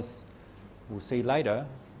 because we'll see later,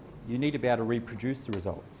 you need to be able to reproduce the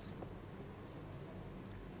results.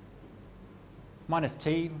 Minus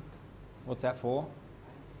T, what's that for?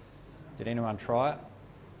 Did anyone try it?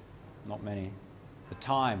 Not many. The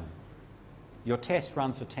time. Your test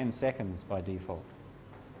runs for 10 seconds by default.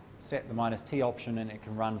 Set the minus T option and it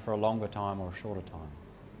can run for a longer time or a shorter time.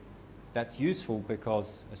 That's useful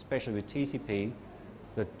because, especially with TCP,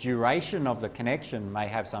 the duration of the connection may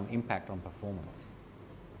have some impact on performance.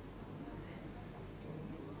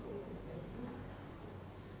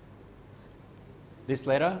 This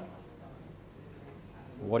letter,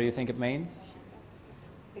 what do you think it means?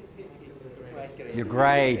 Your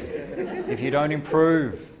grade. If you don't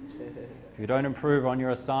improve, if you don't improve on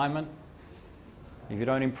your assignment, if you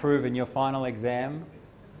don't improve in your final exam.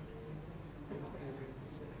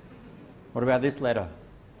 What about this letter?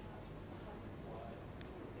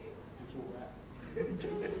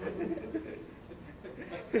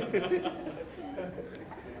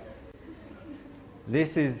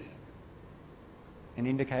 This is an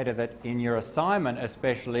indicator that in your assignment,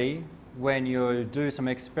 especially when you do some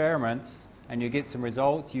experiments and you get some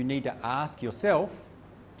results, you need to ask yourself,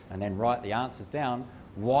 and then write the answers down,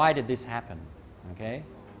 why did this happen? Okay?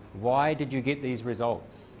 Why did you get these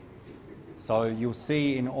results? So you'll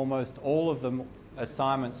see in almost all of the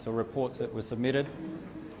assignments or reports that were submitted,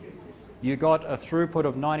 you got a throughput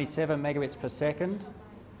of 97 megabits per second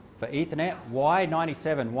for Ethernet. Why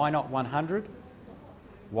 97? Why not 100?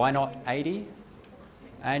 Why not 80?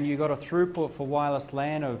 And you got a throughput for wireless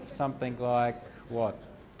LAN of something like, what,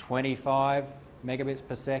 25 megabits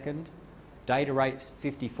per second? Data rate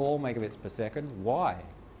 54 megabits per second. Why?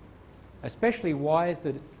 Especially, why is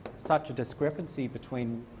there such a discrepancy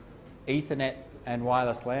between Ethernet and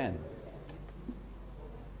wireless LAN?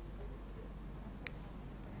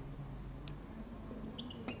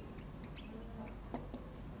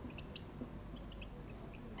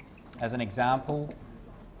 As an example,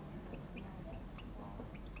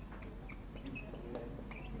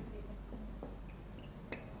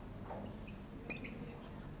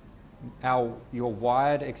 your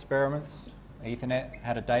wired experiments, Ethernet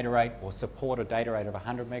had a data rate or support a data rate of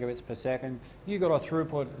 100 megabits per second. You got a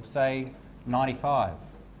throughput of, say, 95.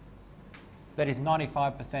 That is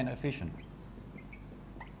 95% efficient.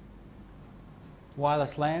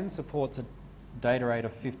 Wireless LAN supports a data rate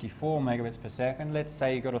of 54 megabits per second. Let's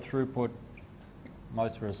say you got a throughput,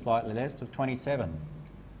 most were slightly less, of 27.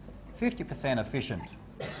 50% efficient.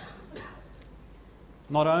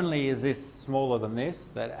 Not only is this smaller than this,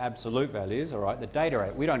 that absolute values, all right, the data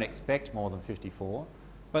rate, we don't expect more than 54,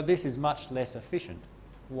 but this is much less efficient.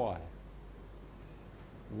 Why?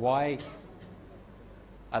 Why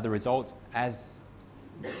are the results as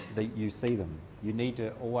you see them? You need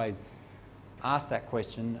to always ask that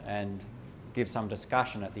question and give some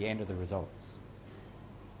discussion at the end of the results.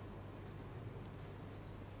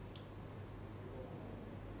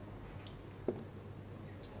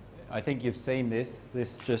 I think you've seen this.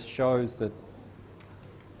 This just shows that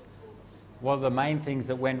one of the main things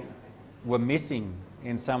that were missing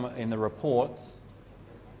in the reports,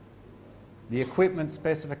 the equipment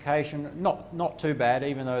specification, not too bad,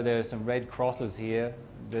 even though there are some red crosses here.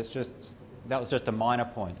 That was just a minor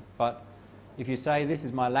point. But if you say this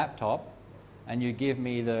is my laptop, and you give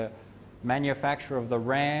me the manufacturer of the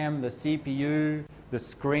RAM, the CPU, the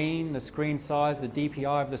screen size, the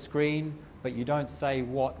DPI of the screen, but you don't say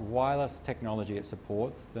what wireless technology it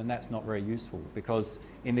supports, then that's not very useful, because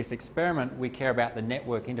in this experiment we care about the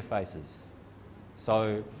network interfaces.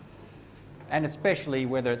 So, and especially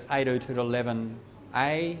whether it's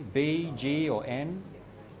 802.11a, B, G or N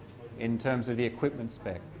in terms of the equipment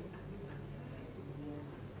spec.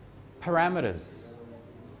 Parameters.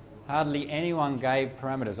 Hardly anyone gave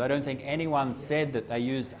parameters. I don't think anyone said that they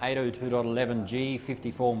used 802.11g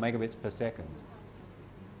 54 megabits per second.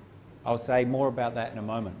 I'll say more about that in a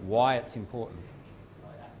moment, why it's important.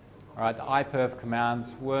 All right, the iPerf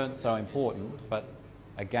commands weren't so important, but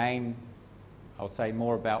again, I'll say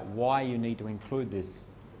more about why you need to include this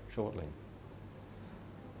shortly.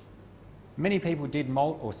 Many people did,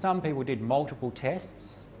 some people did multiple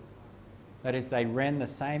tests. That is, they ran the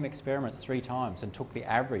same experiments 3 times and took the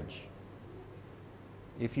average.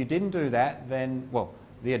 If you didn't do that, then, well,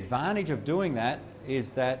 the advantage of doing that is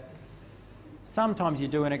that sometimes you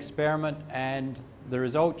do an experiment and the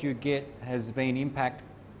result you get has been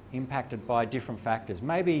impacted by different factors.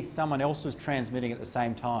 Maybe someone else was transmitting at the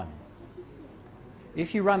same time.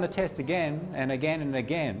 If you run the test again and again and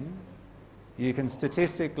again, you can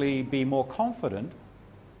statistically be more confident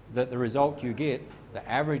that the result you get, the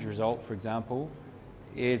average result, for example,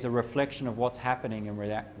 is a reflection of what's happening in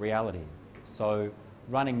reality. So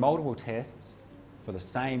running multiple tests for the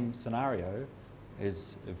same scenario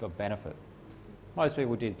is of a benefit. Most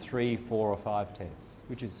people did 3, 4 or 5 tests,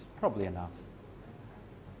 which is probably enough.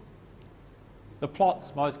 The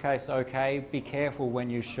plot's most cases okay. Be careful when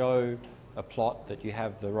you show a plot that you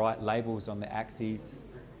have the right labels on the axes.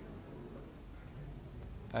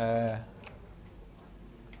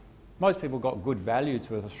 Most people got good values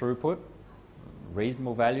for the throughput,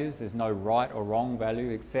 reasonable values. There's no right or wrong value,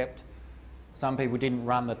 except some people didn't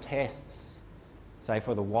run the tests. Say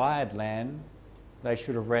for the wired LAN, they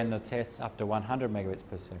should have ran the tests up to 100 megabits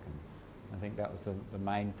per second. I think that was the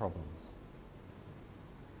main problems.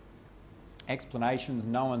 Explanations,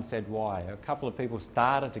 no one said why. A couple of people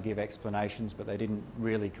started to give explanations, but they didn't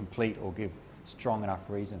really complete or give strong enough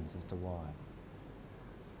reasons as to why.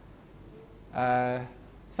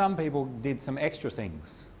 Some people did some extra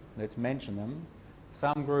things. Let's mention them.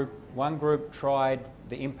 One group tried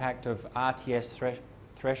the impact of RTS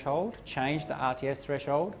threshold, changed the RTS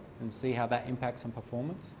threshold and see how that impacts on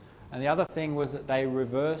performance. And the other thing was that they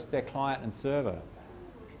reversed their client and server.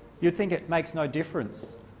 You'd think it makes no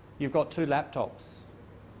difference. You've got 2 laptops.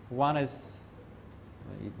 One's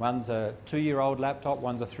a 2-year-old laptop,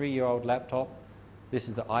 one's a 3-year-old laptop. This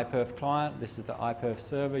is the iPerf client, this is the iPerf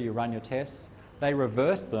server, you run your tests. They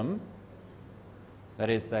reversed them. That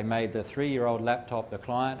is, they made the 3-year-old laptop the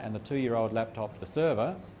client and the 2-year-old laptop the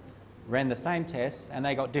server, ran the same tests, and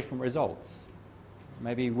they got different results.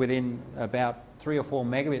 Maybe within about 3 or 4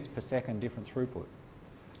 megabits per second different throughput.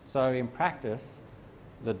 So in practice,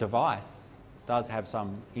 the device does have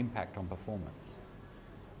some impact on performance.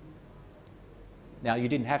 Now, you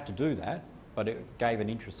didn't have to do that, but it gave an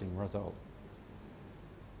interesting result.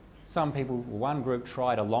 Some people, one group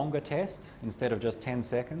tried a longer test instead of just 10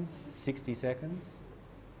 seconds, 60 seconds.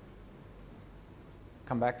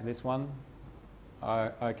 Come back to this one.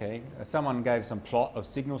 Okay, someone gave some plot of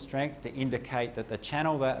signal strength to indicate that the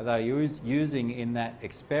channel that they're using in that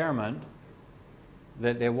experiment,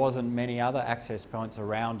 that there wasn't many other access points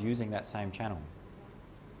around using that same channel,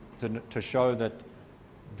 to show that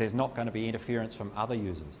there's not going to be interference from other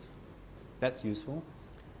users. That's useful.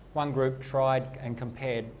 One group tried and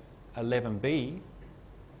compared 11B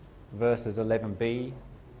versus 11G,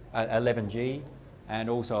 and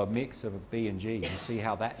also a mix of B and G, and see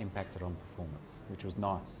how that impacted on performance, which was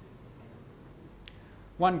nice.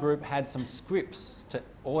 One group had some scripts to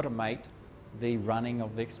automate the running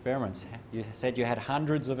of the experiments. You said you had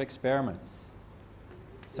hundreds of experiments.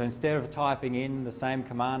 So instead of typing in the same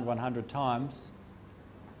command 100 times,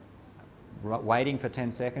 waiting for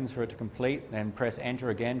 10 seconds for it to complete, then press enter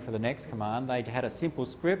again for the next command, they had a simple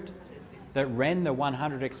script that ran the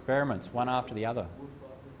 100 experiments one after the other.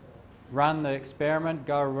 Run the experiment,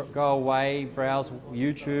 go away, browse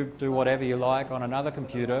YouTube, do whatever you like on another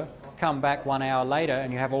computer, come back 1 hour later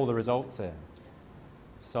and you have all the results there.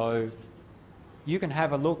 So you can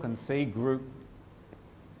have a look and see Group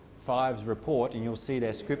 5's report and you'll see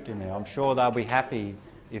their script in there. I'm sure they'll be happy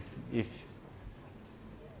if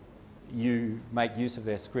you make use of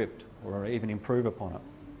their script or even improve upon it.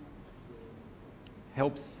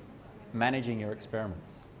 Helps managing your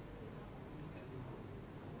experiments.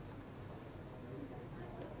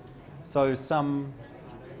 So some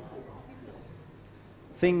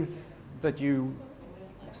things that you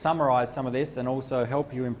summarise some of this and also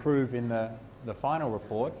help you improve in the the final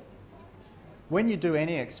report, when you do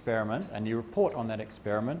any experiment and you report on that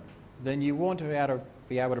experiment, then you want to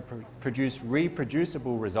be able to produce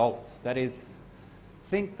reproducible results. That is,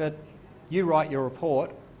 think that you write your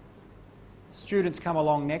report, students come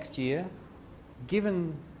along next year,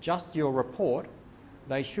 given just your report,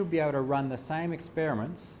 they should be able to run the same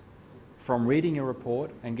experiments from reading your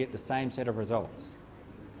report and get the same set of results.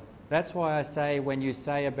 That's why I say when you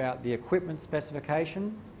say about the equipment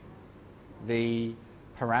specification, the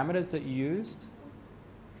parameters that you used,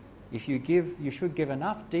 you should give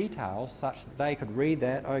enough details such that they could read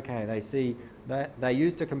that. Okay, they see that they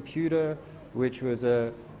used a computer which was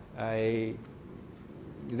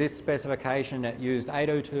this specification that used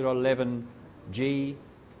 802.11g,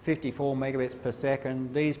 54 megabits per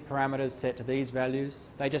second, these parameters set to these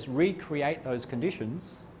values. They just recreate those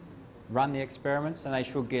conditions, run the experiments, and they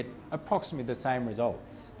should get approximately the same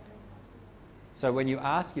results. So when you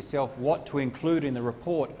ask yourself what to include in the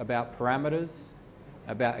report about parameters,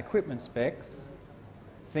 about equipment specs,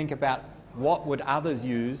 think about what would others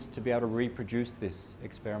use to be able to reproduce this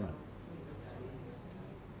experiment.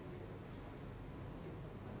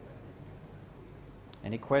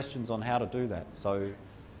 Any questions on how to do that? So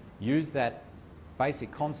use that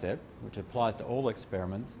basic concept, which applies to all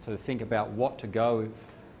experiments, to think about what to go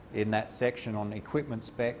in that section on equipment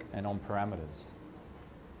spec and on parameters.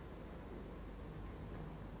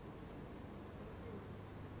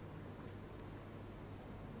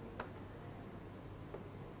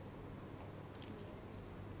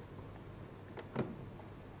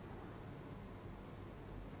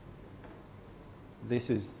 This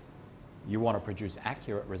is, you want to produce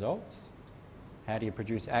accurate results. How do you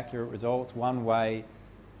produce accurate results? One way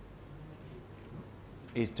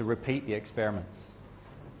is to repeat the experiments.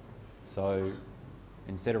 So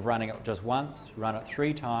instead of running it just once, run it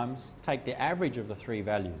 3 times, take the average of the 3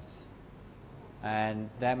 values. And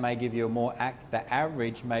that may give you the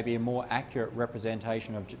average may be a more accurate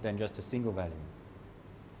representation than just a single value.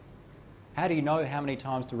 How do you know how many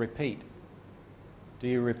times to repeat? Do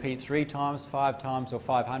you repeat 3 times, 5 times, or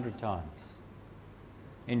 500 times?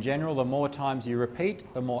 In general, the more times you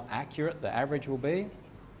repeat, the more accurate the average will be,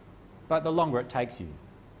 but the longer it takes you.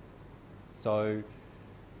 So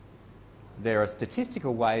there are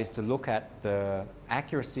statistical ways to look at the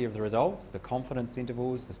accuracy of the results, the confidence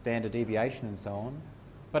intervals, the standard deviation, and so on.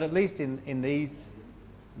 But at least in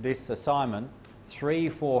this assignment, 3,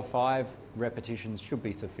 4, 5 repetitions should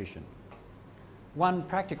be sufficient. One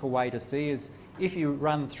practical way to see is if you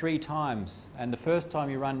run 3 times, and the first time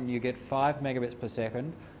you run you get 5 megabits per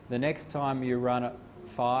second, the next time you run at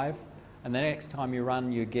 5, and the next time you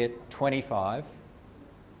run you get 25,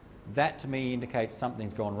 that to me indicates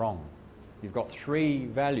something's gone wrong. You've got 3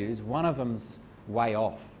 values, one of them's way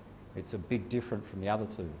off. It's a big difference from the other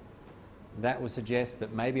 2. That would suggest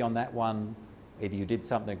that maybe on that one either you did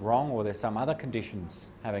something wrong or there's some other conditions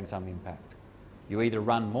having some impact. You either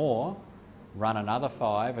run more, run another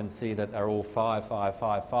 5 and see that they're all 5, 5,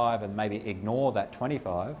 5, 5 and maybe ignore that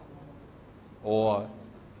 25, or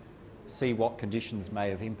see what conditions may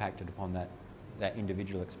have impacted upon that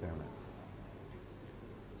individual experiment.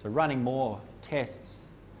 So running more tests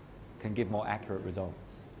can give more accurate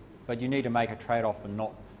results. But you need to make a trade-off and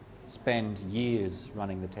not spend years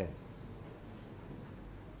running the tests.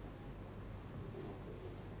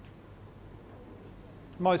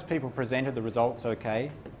 Most people presented the results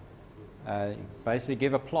okay. Basically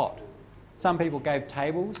give a plot. Some people gave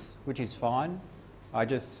tables, which is fine. I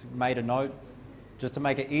just made a note, just to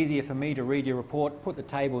make it easier for me to read your report, put the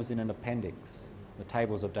tables in an appendix, the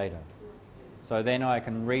tables of data. So then I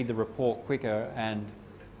can read the report quicker, and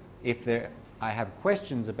if I have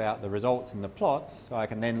questions about the results in the plots, I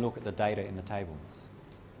can then look at the data in the tables.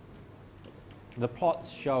 The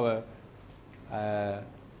plots should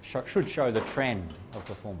show the trend of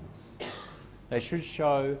performance. They should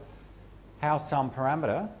show how some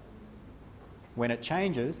parameter, when it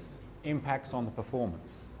changes, impacts on the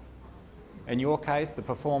performance. In your case, the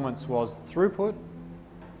performance was throughput,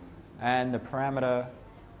 and the parameter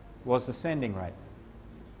was the sending rate.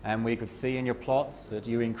 And we could see in your plots that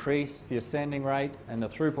you increased the ascending rate and the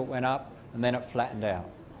throughput went up, and then it flattened out.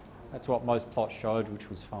 That's what most plots showed, which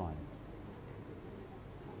was fine.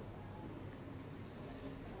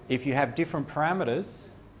 If you have different parameters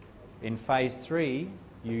in phase 3,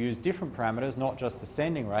 you use different parameters, not just the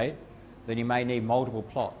sending rate, then you may need multiple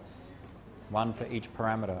plots, one for each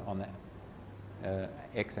parameter on the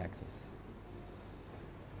x-axis.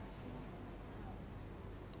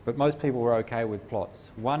 But most people were okay with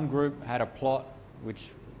plots. One group had a plot which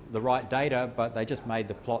the right data, but they just made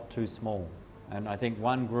the plot too small. And I think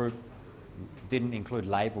one group, didn't include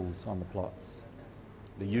labels on the plots,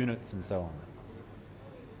 the units and so on.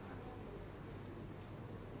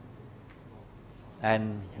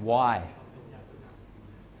 And why?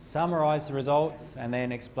 Summarise the results and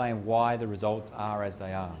then explain why the results are as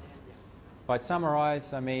they are. By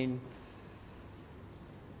summarise, I mean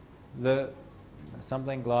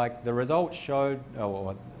something like the results showed,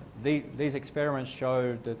 or these experiments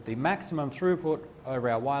showed that the maximum throughput over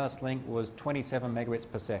our wireless link was 27 megabits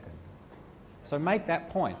per second. So make that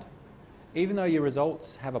point. Even though your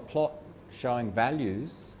results have a plot showing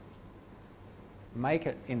values, make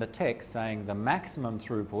it in the text saying the maximum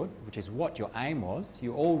throughput, which is what your aim was.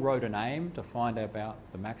 You all wrote an aim to find out about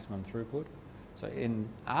the maximum throughput. So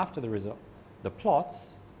after the result, the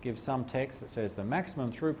plots give some text that says the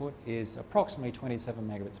maximum throughput is approximately 27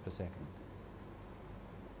 megabits per second.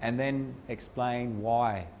 And then explain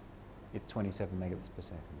why it's 27 megabits per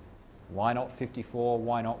second. Why not 54?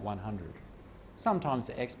 Why not 100? Sometimes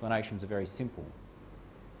the explanations are very simple.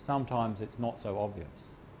 Sometimes it's not so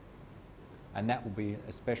obvious. And that will be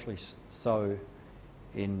especially so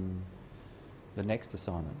in the next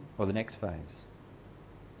assignment, or the next phase.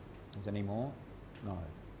 Is there any more? No.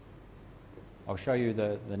 I'll show you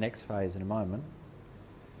the next phase in a moment.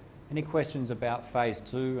 Any questions about phase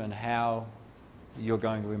 2 and how you're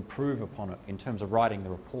going to improve upon it in terms of writing the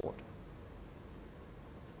report?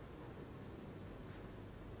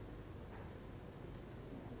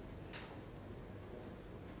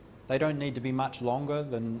 They don't need to be much longer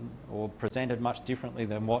than, or presented much differently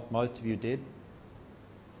than what most of you did.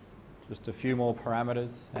 Just a few more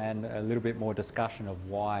parameters and a little bit more discussion of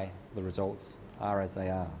why the results are as they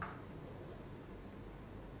are.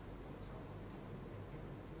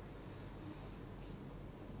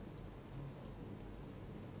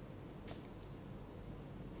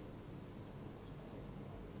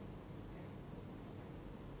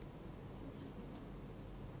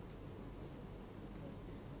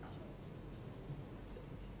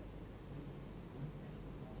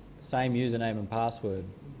 Same username and password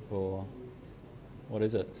for, what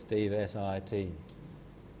is it, Steve SIT,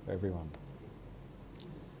 for everyone.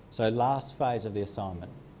 So last phase of the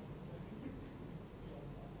assignment.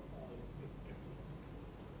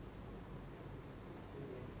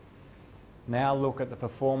 Now look at the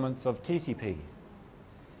performance of TCP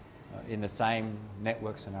in the same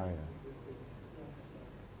network scenario.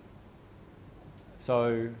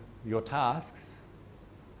 So your tasks: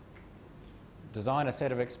 design a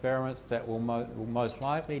set of experiments that will most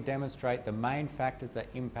likely demonstrate the main factors that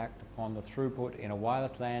impact upon the throughput in a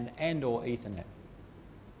wireless LAN and/or Ethernet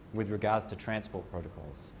with regards to transport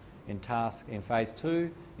protocols. In phase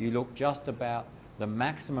 2, you look just about the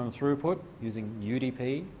maximum throughput using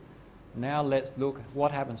UDP. Now let's look at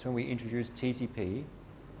what happens when we introduce TCP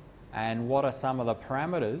and what are some of the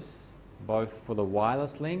parameters, both for the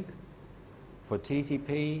wireless link, for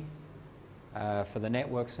TCP, for the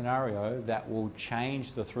network scenario, that will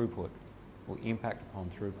change the throughput, will impact upon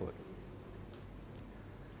throughput.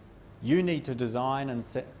 You need to design and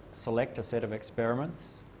select a set of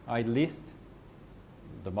experiments. I list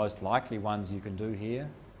the most likely ones you can do here.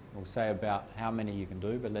 We'll say about how many you can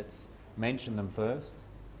do, but let's mention them first.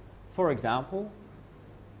 For example,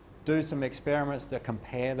 do some experiments that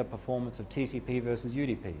compare the performance of TCP versus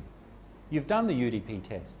UDP. You've done the UDP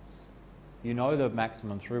tests. You know the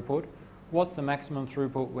maximum throughput. What's the maximum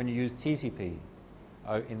throughput when you use TCP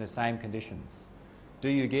in the same conditions? Do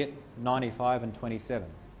you get 95 and 27?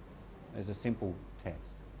 There's a simple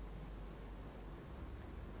test.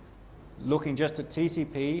 Looking just at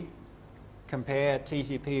TCP, compare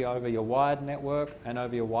TCP over your wired network and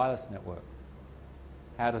over your wireless network.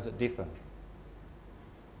 How does it differ?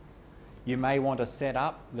 You may want to set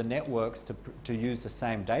up the networks to use the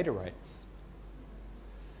same data rates.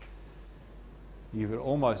 You could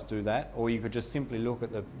almost do that, or you could just simply look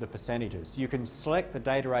at the percentages. You can select the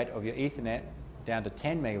data rate of your Ethernet down to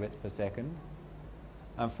 10 megabits per second.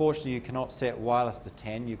 Unfortunately, you cannot set wireless to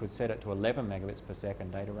 10. You could set it to 11 megabits per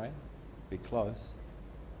second data rate. Be close.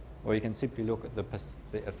 Or you can simply look at the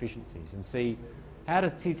efficiencies and see how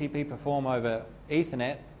does TCP perform over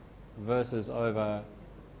Ethernet versus over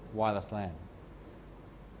wireless LAN.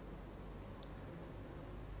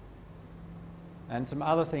 And some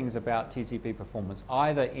other things about TCP performance,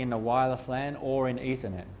 either in a wireless LAN or in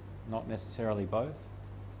Ethernet, not necessarily both.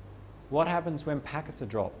 What happens when packets are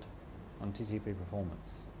dropped on TCP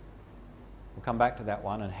performance? We'll come back to that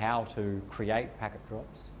one and how to create packet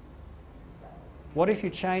drops. What if you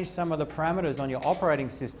change some of the parameters on your operating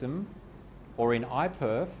system or in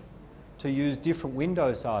iPerf to use different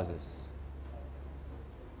window sizes?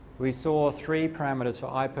 We saw 3 parameters for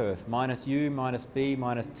iPerf, minus U, minus B,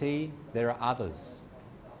 minus T. There are others.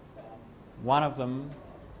 One of them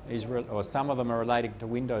is, or some of them are related to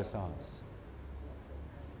window size.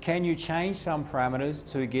 Can you change some parameters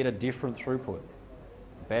to get a different throughput,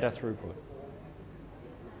 better throughput?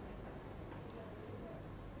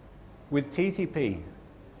 With TCP,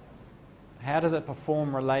 how does it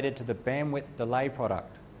perform related to the bandwidth delay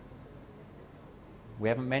product? We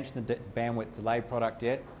haven't mentioned the bandwidth delay product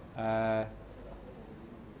yet, and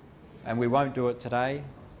we won't do it today.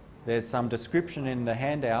 There's some description in the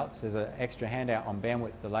handouts. There's an extra handout on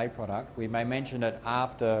bandwidth delay product. We may mention it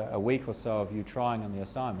after a week or so of you trying on the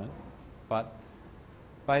assignment, but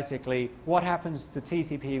basically what happens to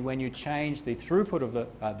TCP when you change the throughput of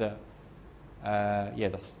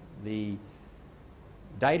the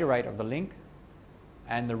data rate of the link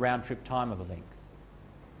and the round trip time of the link,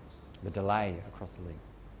 the delay across the link.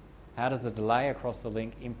 How does the delay across the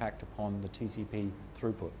link impact upon the TCP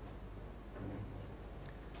throughput?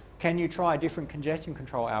 Can you try different congestion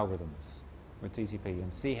control algorithms with TCP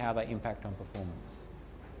and see how they impact on performance?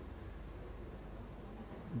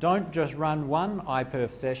 Don't just run one iPerf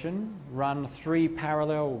session, run 3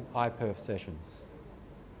 parallel iPerf sessions.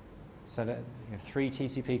 So that you have 3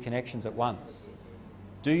 TCP connections at once.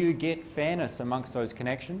 Do you get fairness amongst those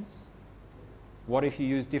connections? What if you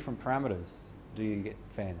use different parameters? Do you get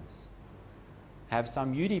fairness? Have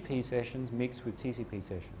some UDP sessions mixed with TCP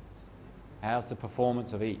sessions. How's the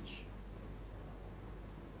performance of each?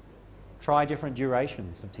 Try different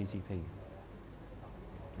durations of TCP,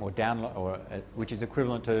 or download, which is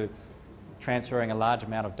equivalent to transferring a large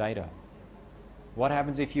amount of data. What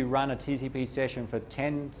happens if you run a TCP session for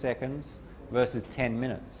 10 seconds versus 10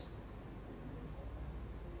 minutes?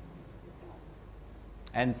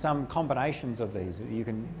 And some combinations of these.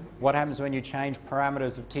 What happens when you change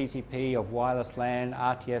parameters of TCP, of wireless LAN,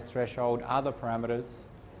 RTS threshold, other parameters?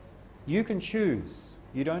 You can choose.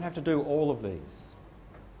 You don't have to do all of these.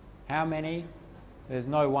 How many? There's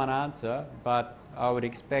no one answer, but I would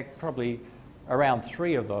expect probably around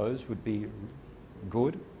 3 of those would be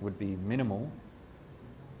good, would be minimal.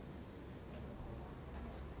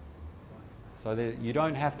 So you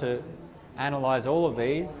don't have to analyze all of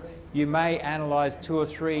these. You may analyze 2 or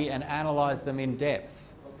 3 and analyze them in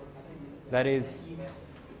depth. That is,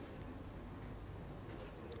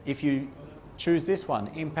 if you choose this one,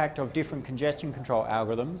 impact of different congestion control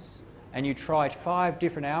algorithms, and you tried 5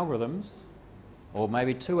 different algorithms, or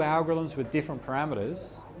maybe 2 algorithms with different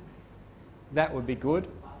parameters, that would be good,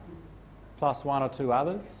 plus 1 or 2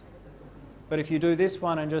 others. But if you do this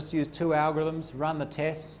one and just use 2 algorithms, run the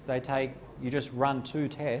tests, you just run 2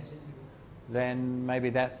 tests, then maybe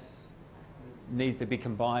that needs to be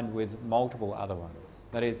combined with multiple other ones.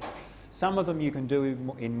 That is, some of them you can do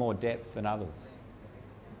in more depth than others.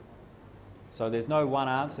 So there's no one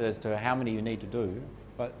answer as to how many you need to do,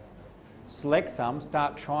 but select some,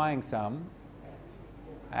 start trying some,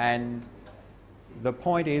 and the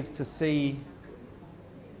point is to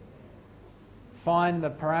find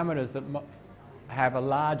the parameters that have a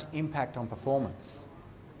large impact on performance.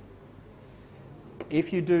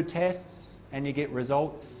 If you do tests and you get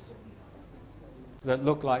results that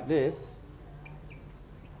look like this,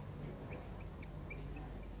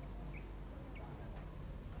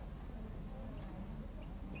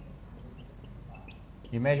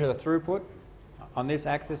 you measure the throughput. On this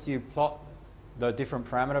axis you plot the different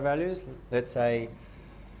parameter values. Let's say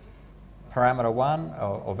parameter 1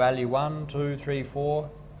 or value 1, 2, 3, 4,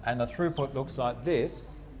 and the throughput looks like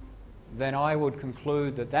this, then I would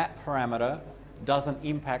conclude that that parameter doesn't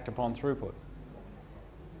impact upon throughput.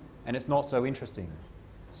 And it's not so interesting.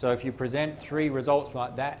 So if you present 3 results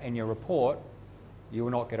like that in your report, you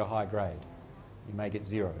will not get a high grade. You may get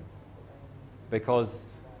 0. Because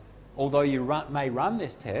although you may run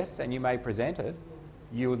this test and you may present it,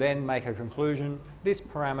 you will then make a conclusion, this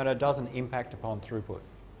parameter doesn't impact upon throughput.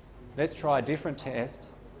 Let's try a different test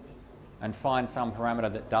and find some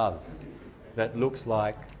parameter that does, that looks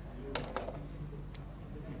like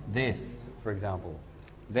this, for example.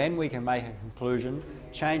 Then we can make a conclusion,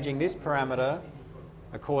 changing this parameter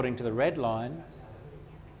according to the red line,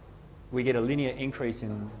 we get a linear increase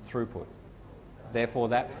in throughput. Therefore,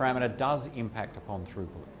 that parameter does impact upon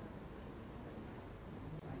throughput.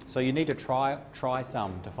 So you need to try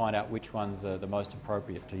some to find out which ones are the most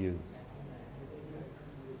appropriate to use.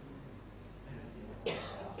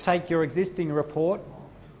 Take your existing report.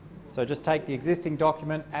 So just take the existing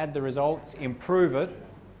document, add the results, improve it,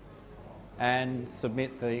 and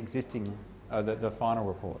submit the existing, the final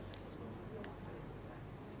report.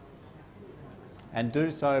 And do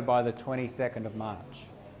so by the 22nd of March,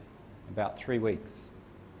 about 3 weeks.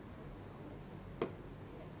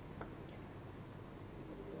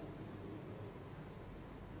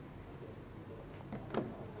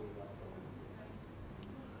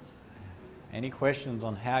 Any questions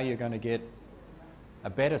on how you're going to get a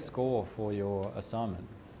better score for your assignment?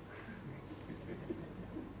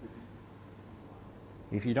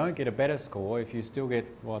 If you don't get a better score, if you still get,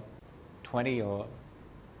 what, 20 or,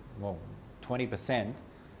 well, 20%,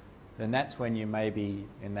 then that's when you may be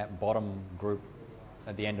in that bottom group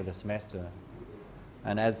at the end of the semester.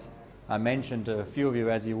 And as I mentioned to a few of you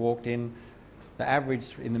as you walked in, the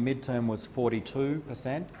average in the midterm was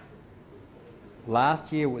 42%.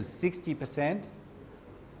 Last year was 60%.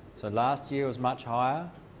 So last year was much higher.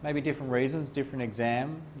 Maybe different reasons, different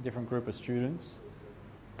exam, different group of students.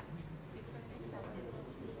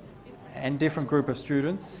 And different group of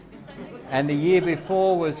students. And the year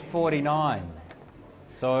before was 49.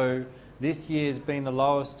 So this year's been the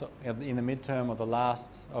lowest in the midterm of the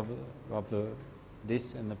last of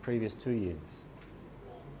this and the previous 2 years.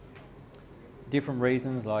 Different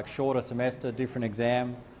reasons like shorter semester, different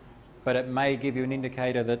exam, but it may give you an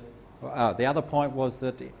indicator that the other point was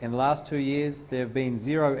that in the last 2 years there have been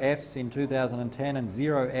 0 Fs in 2010 and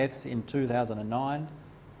 0 Fs in 2009.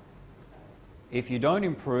 If you don't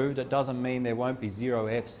improve, that doesn't mean there won't be 0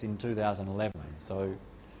 Fs in 2011. So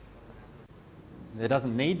there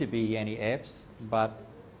doesn't need to be any Fs, but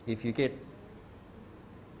if you get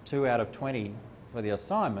 2 out of 20 for the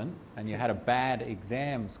assignment and you had a bad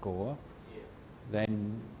exam score,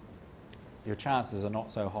 then your chances are not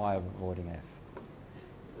so high of avoiding F.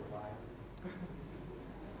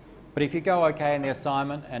 But if you go okay in the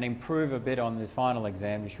assignment and improve a bit on the final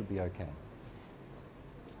exam, you should be okay.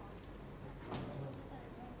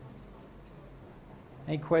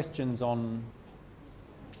 Any questions on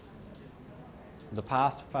the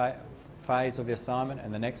past phase of the assignment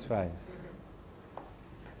and the next phase?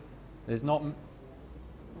 There's not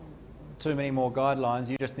too many more guidelines.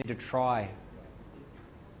 You just need to try.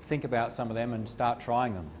 Think about some of them and start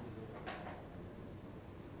trying them.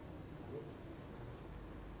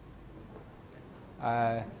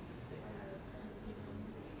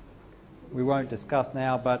 We won't discuss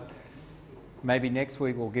now, but maybe next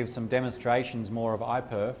week we'll give some demonstrations more of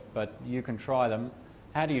iPerf, but you can try them.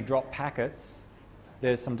 How do you drop packets?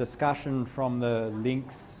 There's some discussion from the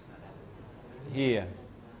links here,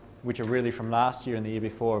 which are really from last year and the year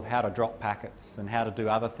before, of how to drop packets and how to do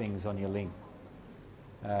other things on your link.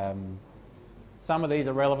 Some of these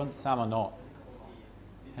are relevant, some are not.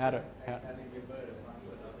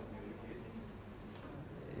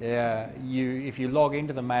 Yeah, if you log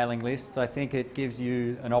into the mailing list, I think it gives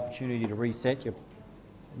you an opportunity to reset your,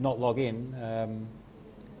 not log in.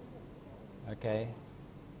 Okay.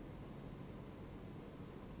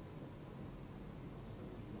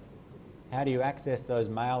 How do you access those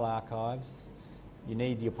mail archives? You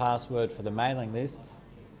need your password for the mailing list.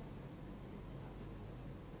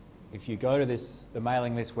 If you go to the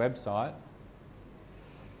mailing list website,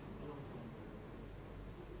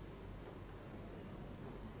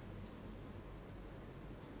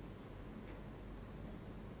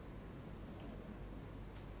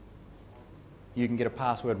 you can get a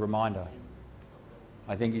password reminder.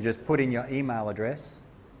 I think you just put in your email address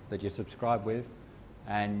that you subscribe with,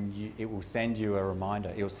 and it will send you a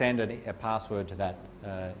reminder. It will send a password to that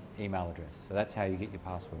email address. So that's how you get your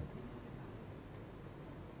password.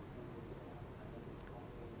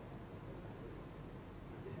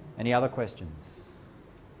 Any other questions?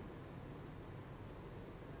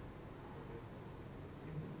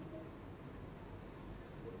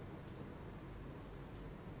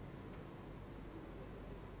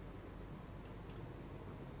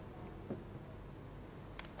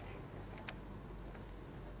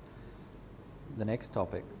 The next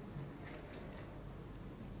topic.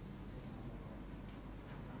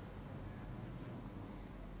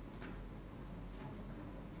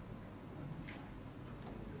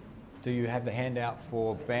 Do you have the handout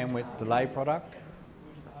for bandwidth delay product?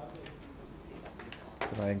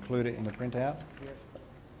 Did I include it in the printout? Yes.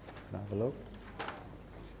 Can I have a look?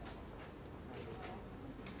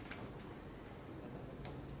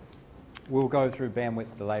 We'll go through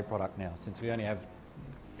bandwidth delay product now. Since we only have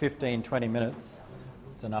 15-20 minutes,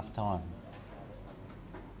 it's enough time.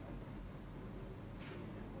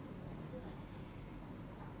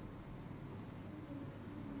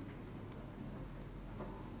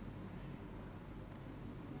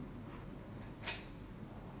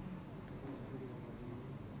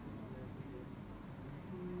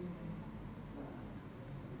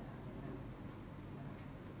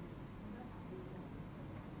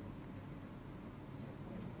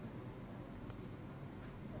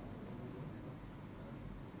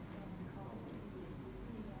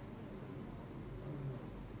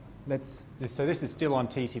 So this is still on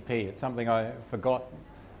TCP. It's something I forgot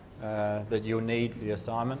that you'll need for the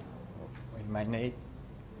assignment. We you may need.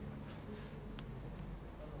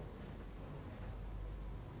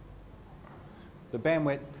 The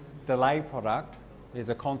bandwidth delay product is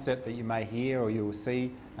a concept that you may hear or you will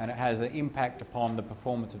see, and it has an impact upon the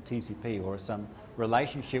performance of TCP or some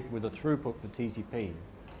relationship with the throughput for TCP.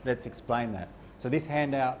 Let's explain that. So this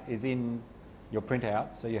handout is in your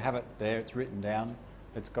printout, so you have it there, it's written down.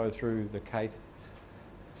 Let's go through the case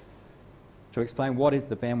to explain what is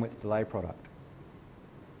the bandwidth delay product.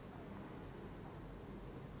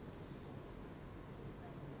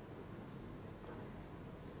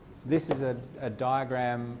 This is a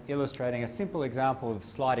diagram illustrating a simple example of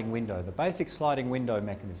sliding window, the basic sliding window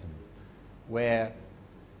mechanism, where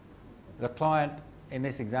the client in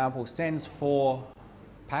this example sends 4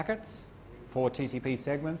 packets, 4 TCP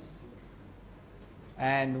segments,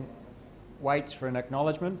 and waits for an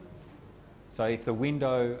acknowledgement. So if the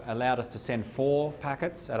window allowed us to send 4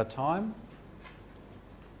 packets at a time,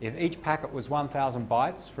 if each packet was 1,000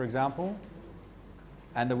 bytes, for example,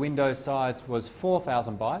 and the window size was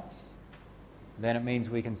 4,000 bytes, then it means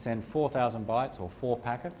we can send 4,000 bytes or 4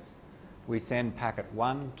 packets. We send packet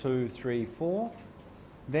 1, 2, 3, 4.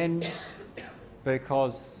 Then,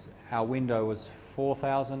 because our window was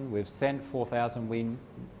 4,000, we've sent 4,000, we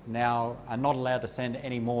now are not allowed to send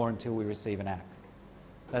any more until we receive an ACK.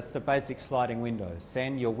 That's the basic sliding window.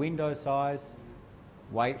 Send your window size,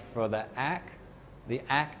 wait for the ACK. The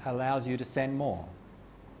ACK allows you to send more.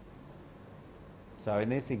 So in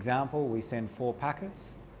this example, we send 4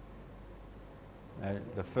 packets.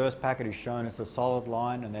 The first packet is shown as a solid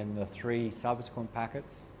line, and then the 3 subsequent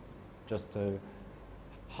packets, just to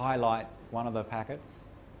highlight one of the packets.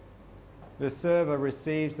 The server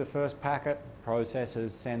receives the first packet,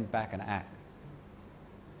 processes, sends back an ACK.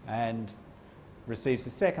 And receives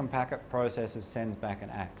the second packet, processes, sends back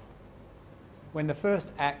an ACK. When the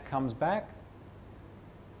first ACK comes back,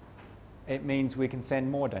 it means we can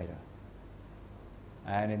send more data.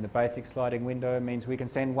 And in the basic sliding window, it means we can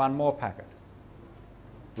send 1 more packet.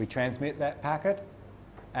 We transmit that packet,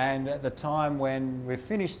 and at the time when we've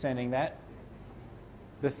finished sending that,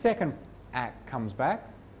 the second ACK comes back,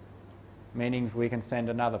 meaning we can send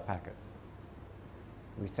another packet.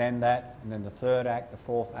 We send that, and then the third ACK, the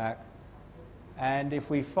fourth ACK. And if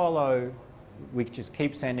we follow, we just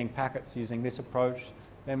keep sending packets using this approach,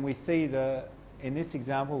 then we see in this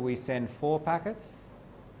example, we send 4 packets.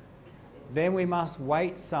 Then we must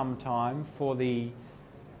wait some time for the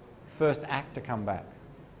first ACK to come back.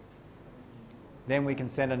 Then we can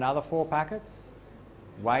send another 4 packets,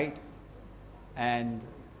 wait, and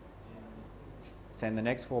send the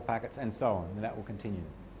next 4 packets, and so on, and that will continue.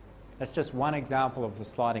 That's just one example of the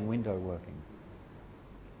sliding window working,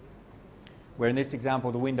 where in this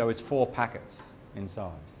example the window is 4 packets in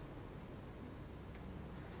size.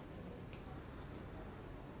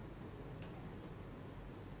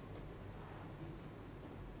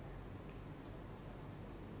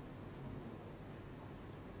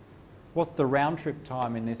 What's the round trip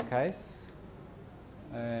time in this case?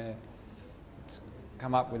 Let's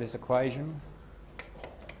come up with this equation.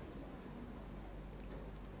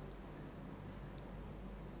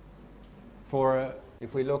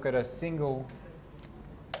 If we look at a single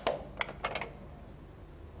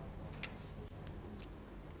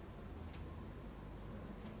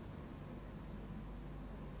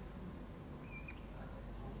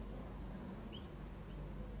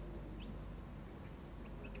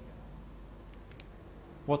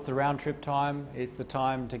what's the round trip time? It's the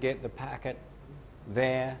time to get the packet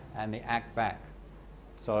there and the ACK back.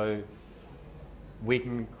 So we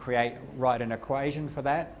can write an equation for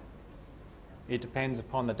that. It depends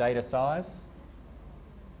upon the data size.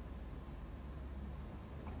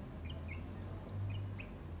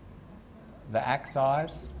 The ACK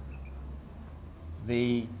size,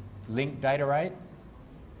 the link data rate,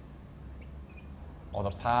 or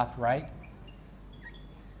the path rate,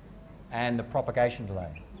 and the propagation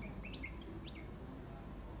delay.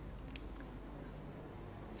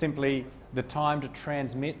 Simply the time to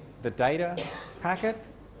transmit the data packet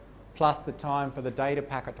plus the time for the data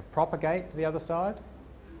packet to propagate to the other side,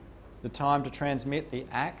 the time to transmit the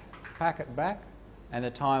ACK packet back, and the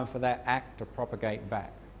time for that ACK to propagate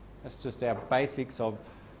back. That's just our basics of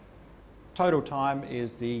total time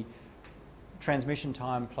is the transmission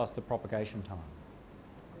time plus the propagation time.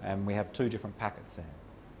 And we have 2 different packets there.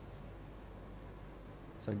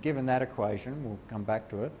 So given that equation, we'll come back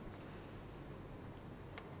to it.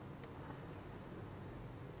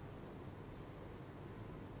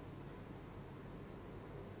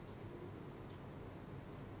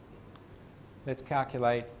 Let's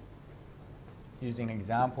calculate, using an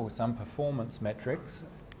example, some performance metrics.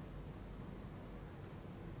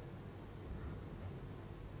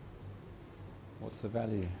 What's the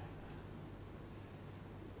value?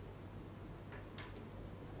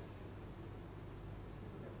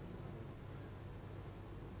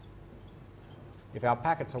 If our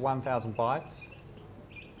packets are 1,000 bytes,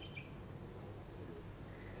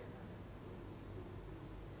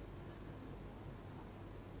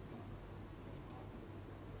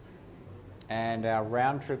 and our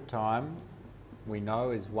round trip time we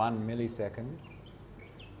know is 1 millisecond,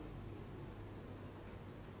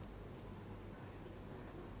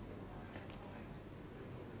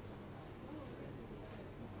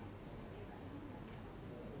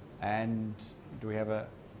 and do we have a,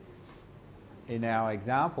 in our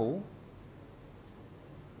example,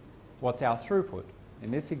 what's our throughput?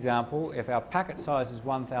 In this example, if our packet size is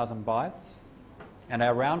 1,000 bytes and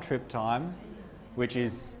our round trip time, which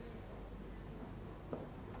is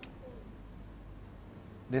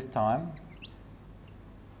this time,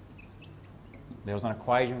 there was an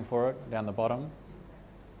equation for it down the bottom,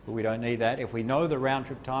 but we don't need that. If we know the round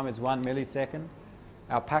trip time is 1 millisecond,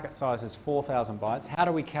 our packet size is 4,000 bytes. How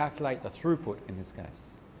do we calculate the throughput in this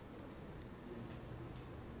case?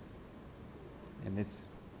 In this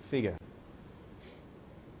figure.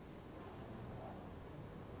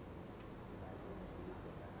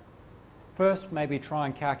 First, maybe try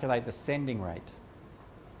and calculate the sending rate.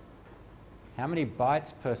 How many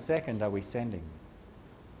bytes per second are we sending?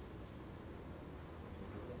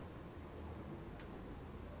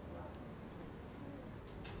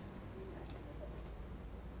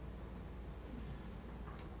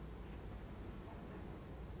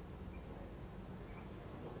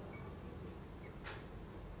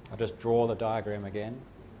 I'll just draw the diagram again.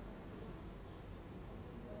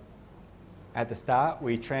 At the start,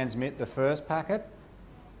 we transmit the first packet,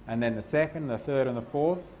 and then the second, the third, and the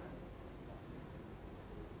fourth.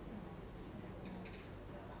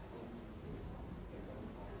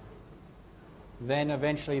 Then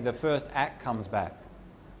eventually the first ACK comes back.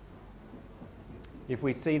 If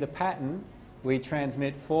we see the pattern, we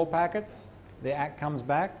transmit 4 packets, the ACK comes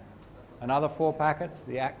back, another 4 packets,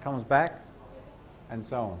 the ACK comes back, and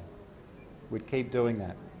so on. We'd keep doing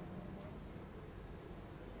that.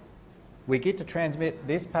 We get to transmit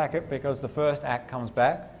this packet because the first ACK comes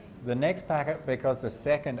back, the next packet because the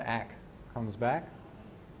second ACK comes back,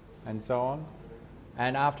 and so on.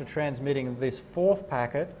 And after transmitting this 4th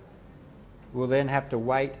packet, we'll then have to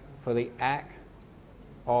wait for the ACK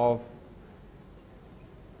of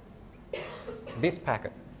this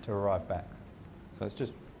packet to arrive back. So it's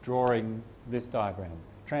just drawing this diagram.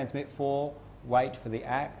 Transmit 4, wait for the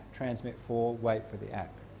ACK, transmit 4, wait for the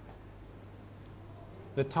ACK.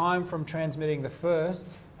 The time from transmitting the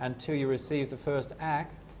first until you receive the first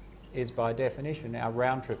ACK is by definition our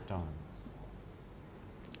round trip time.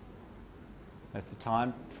 That's the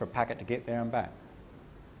time for a packet to get there and back.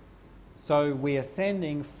 So we are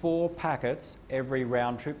sending 4 packets every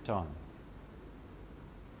round trip time.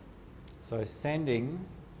 So sending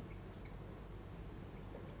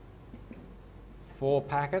 4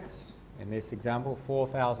 packets, in this example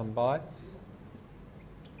 4,000 bytes,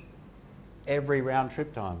 every round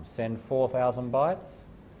trip time. Send 4,000 bytes,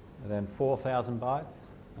 and then 4,000 bytes,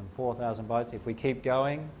 and 4,000 bytes. If we keep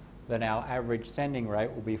going, then our average sending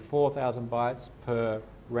rate will be 4,000 bytes per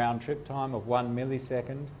round trip time of 1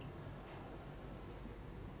 millisecond,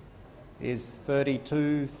 is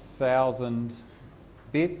 32,000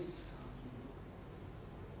 bits.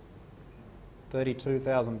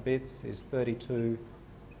 32,000 bits is 32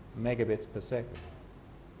 megabits per second.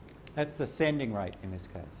 That's the sending rate in this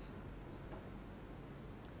case.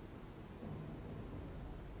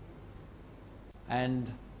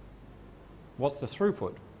 And what's the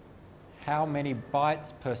throughput? How many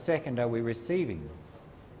bytes per second are we receiving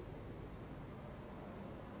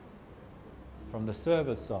from the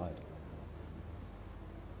server side?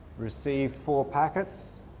 Receive 4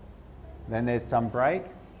 packets, then there's some break,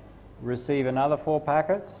 receive another 4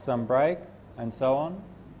 packets, some break, and so on.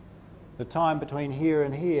 The time between here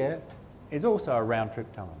and here is also a round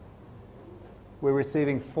trip time. We're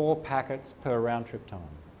receiving 4 packets per round trip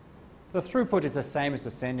time. The throughput is the same as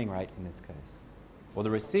the sending rate in this case. Or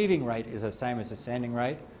the receiving rate is the same as the sending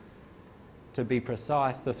rate. To be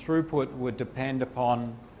precise, the throughput would depend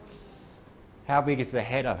upon how big is the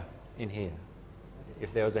header in here.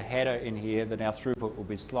 If there was a header in here, then our throughput will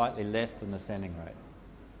be slightly less than the sending rate.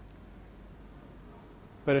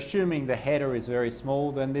 But assuming the header is very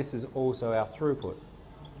small, then this is also our throughput.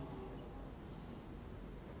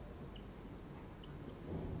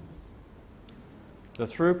 The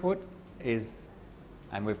throughput is,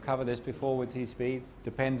 and we've covered this before with TCP,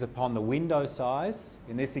 depends upon the window size.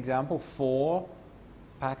 In this example, 4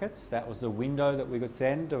 packets. That was the window that we could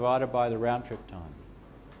send divided by the round trip time.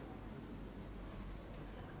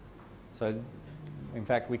 So, in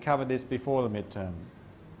fact, we covered this before the midterm.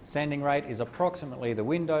 Sending rate is approximately the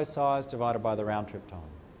window size divided by the round trip time.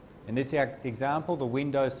 In this example, the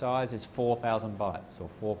window size is 4,000 bytes, or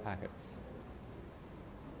 4 packets.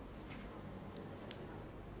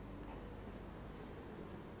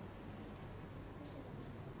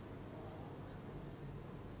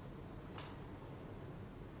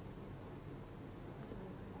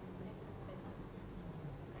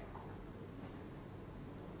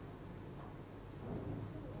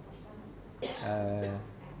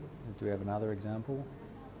 Do we have another example?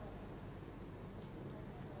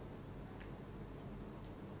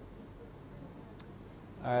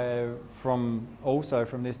 From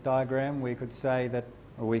this diagram, we could say that,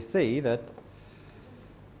 or we see that,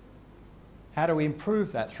 how do we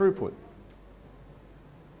improve that throughput?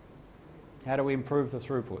 How do we improve the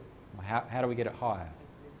throughput? How do we get it higher?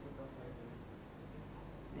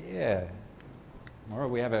 Yeah. All right,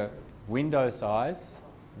 we have a window size,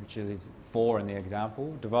 which is 4 in the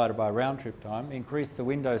example, divided by round trip time. Increase the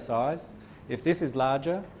window size. If this is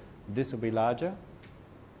larger, this will be larger.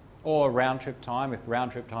 Or round trip time. If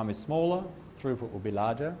round trip time is smaller, throughput will be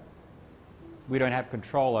larger. We don't have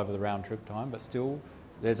control over the round trip time, but still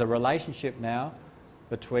there's a relationship now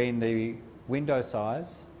between the window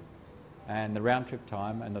size and the round trip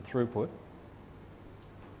time and the throughput.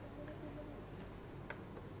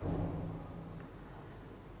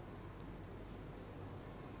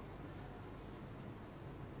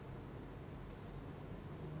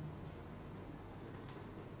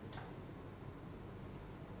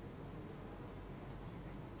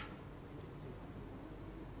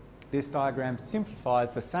 This diagram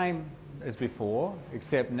simplifies the same as before,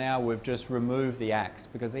 except now we've just removed the acts,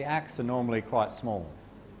 because the acts are normally quite small.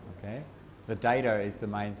 Okay? The data is the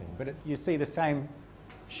main thing. But you see the same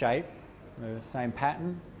shape, the same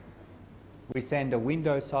pattern. We send a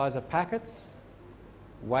window size of packets,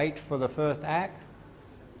 wait for the first act,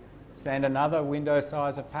 send another window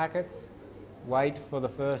size of packets, wait for the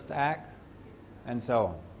first act, and so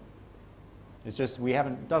on. It's just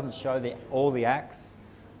it doesn't show all the acts.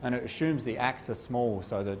 And it assumes the acts are small,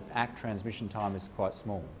 so the act transmission time is quite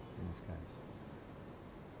small in this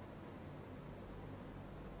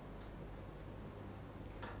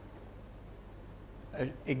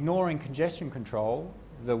case. Ignoring congestion control,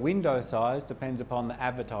 the window size depends upon the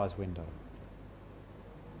advertised window.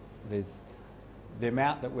 It is the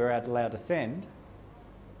amount that we're allowed to send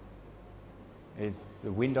is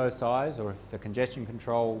the window size, or if the congestion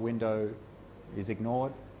control window is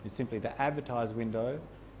ignored, is simply the advertised window.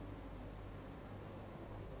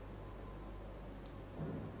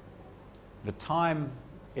 The time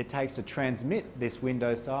it takes to transmit this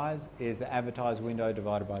window size is the advertised window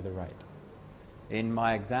divided by the rate. In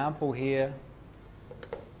my example here,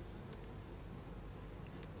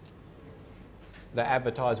 the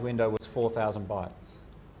advertised window was 4,000 bytes.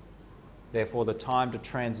 Therefore, the time to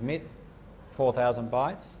transmit 4,000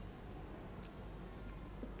 bytes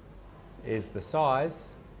is the size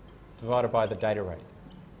divided by the data rate.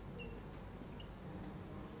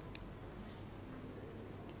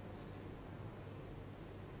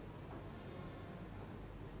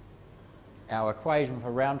 Our equation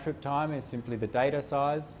for round trip time is simply the data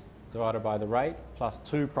size divided by the rate plus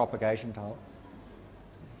 2 propagation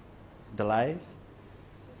delays,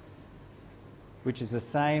 which is the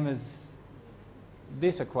same as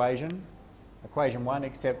this equation, equation 1,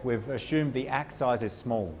 except we've assumed the act size is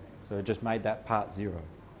small, so it just made that part 0.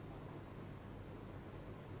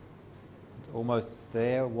 It's almost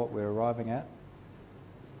there, what we're arriving at.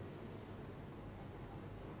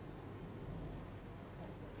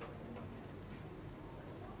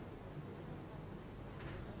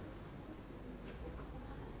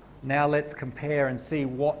 Now let's compare and see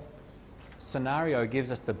what scenario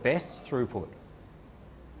gives us the best throughput.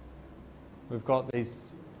 We've got these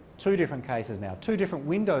 2 different cases now, 2 different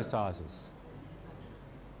window sizes.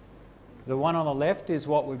 The one on the left is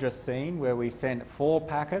what we've just seen, where we sent 4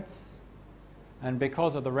 packets, and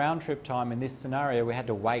because of the round trip time in this scenario, we had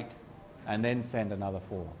to wait and then send another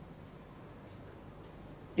 4.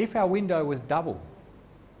 If our window was double,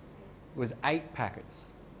 it was 8 packets,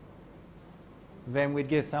 then we'd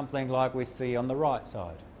get something like we see on the right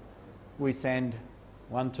side. We send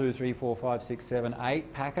 1, 2, 3, 4, 5, 6, 7,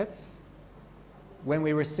 8 packets. When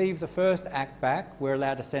we receive the first act back, we're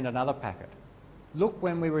allowed to send another packet. Look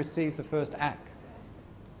when we receive the first act.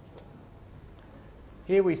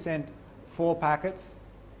 Here we sent 4 packets.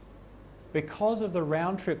 Because of the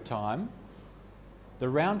round trip time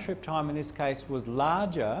in this case was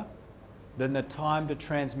larger than the time to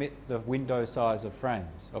transmit the window size of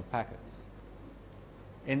frames, of packets.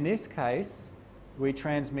 In this case, we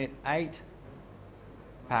transmit 8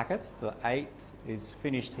 packets. The 8th is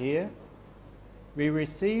finished here. We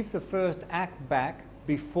receive the first ACK back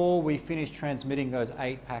before we finish transmitting those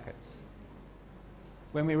 8 packets.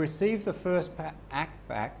 When we receive the first ACK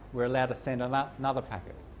back, we're allowed to send another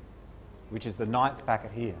packet, which is the 9th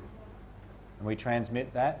packet here. And we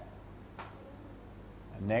transmit that.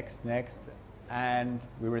 And next, and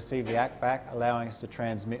we receive the ACK back, allowing us to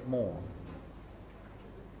transmit more.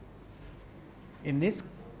 In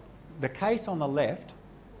the case on the left,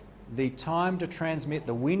 the time to transmit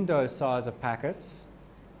the window size of packets,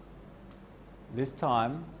 this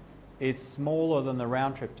time, is smaller than the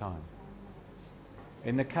round trip time.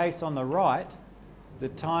 In the case on the right, the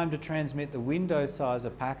time to transmit the window size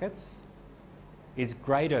of packets is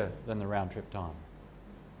greater than the round trip time.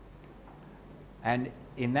 And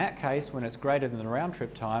in that case, when it's greater than the round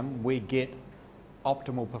trip time, we get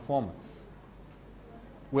optimal performance.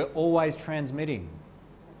 We're always transmitting.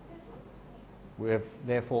 We're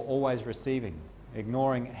therefore always receiving,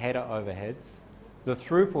 ignoring header overheads. The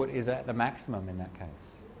throughput is at the maximum in that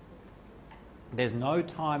case. There's no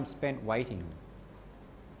time spent waiting.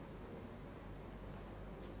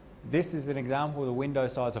 This is an example of a window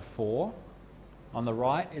size of 4. On the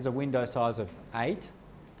right is a window size of 8.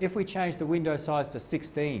 If we change the window size to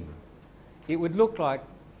 16, it would look like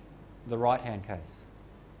the right-hand case.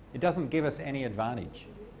 It doesn't give us any advantage,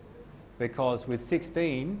 because with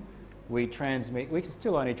 16, we can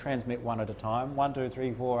still only transmit one at a time, 1, 2,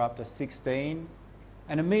 3, 4, up to 16,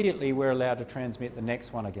 and immediately we're allowed to transmit the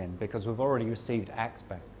next one again because we've already received ACKs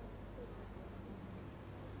back.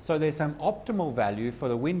 So there's some optimal value for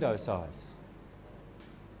the window size.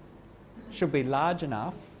 Should be large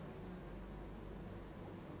enough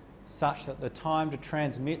such that the time to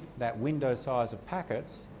transmit that window size of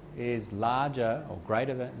packets is larger or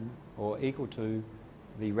greater than or equal to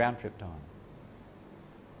the round trip time.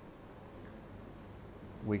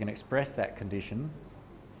 We can express that condition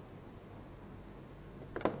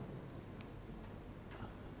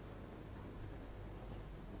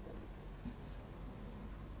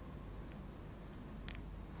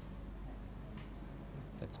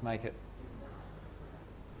let's make it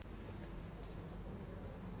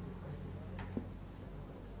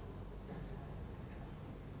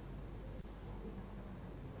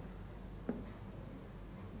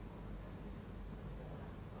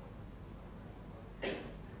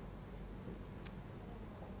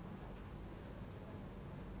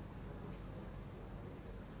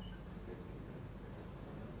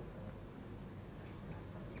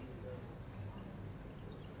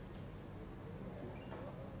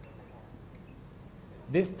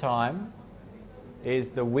this time is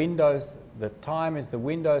the time is the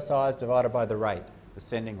window size divided by the rate, the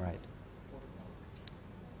sending rate.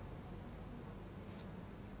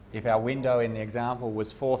 If our window in the example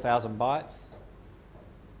was 4,000 bytes,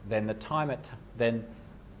 then the time then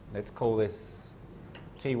let's call this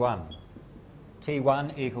T1.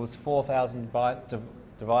 T1 equals 4,000 bytes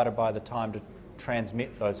divided by the time to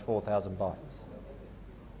transmit those 4,000 bytes.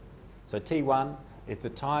 So T1 is the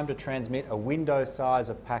time to transmit a window size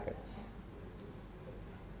of packets.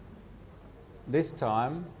 This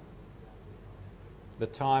time, the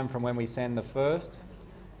time from when we send the first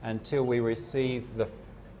until we receive the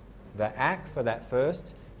ACK for that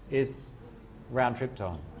first is round trip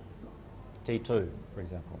time, T2, for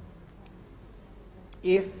example.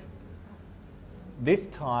 If this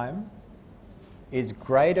time is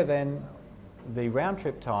greater than the round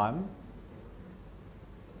trip time,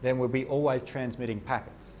 then we'll be always transmitting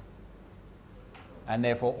packets and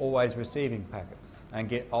therefore always receiving packets and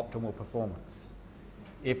get optimal performance.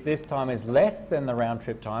 If this time is less than the round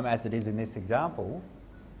trip time, as it is in this example,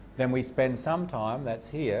 then we spend some time, that's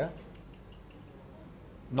here,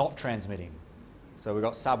 not transmitting. So we've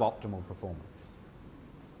got suboptimal performance.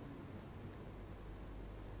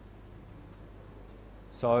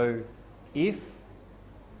 So if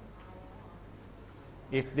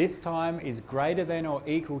this time is greater than or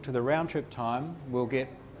equal to the round trip time, we'll get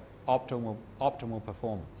optimal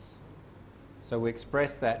performance. So we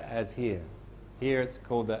express that as here. Here it's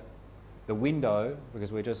called the window,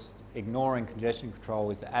 because we're just ignoring congestion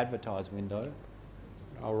control, is the advertised window.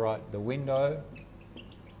 I'll write the window.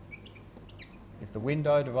 If the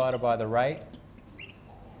window divided by the rate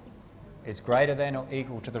is greater than or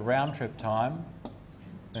equal to the round trip time,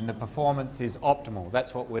 then the performance is optimal.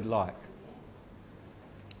 That's what we'd like.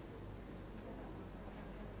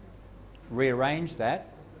 Rearrange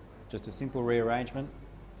that, just a simple rearrangement.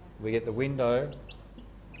 We get the window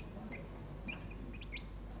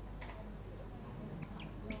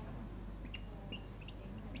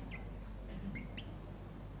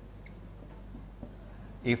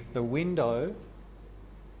if the window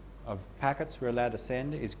of packets we're allowed to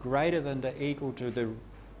send is greater than or equal to the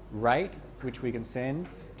rate which we can send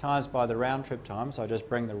times by the round trip time, so I just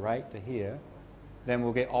bring the rate to here, then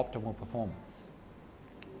we'll get optimal performance.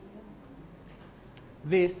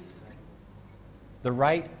 The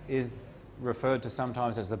rate is referred to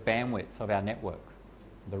sometimes as the bandwidth of our network.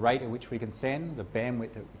 The rate at which we can send, the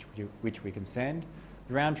bandwidth at which we can send.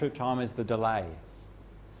 The round trip time is the delay.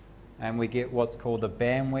 And we get what's called the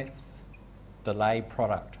bandwidth delay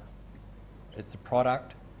product. It's the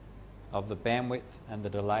product of the bandwidth and the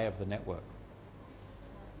delay of the network.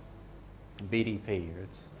 BDP,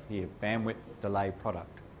 it's here, bandwidth delay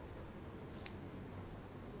product.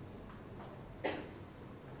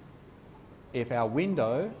 If our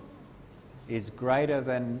window is greater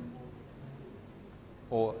than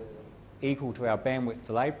or equal to our bandwidth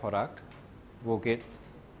delay product, we'll get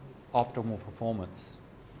optimal performance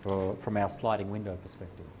from our sliding window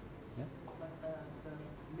perspective. Yeah? But the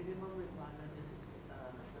minimum requirement is the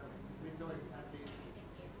window is at least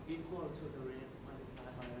equal to the rate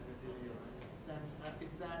multiplied by the delay. Then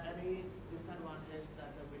is there any disadvantage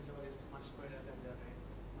that the window is much greater than the rate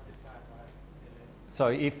multiplied by delay? So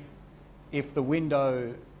if the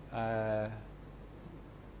window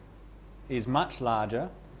is much larger,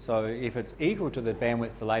 so if it's equal to the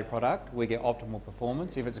bandwidth delay product, we get optimal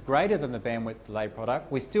performance. If it's greater than the bandwidth delay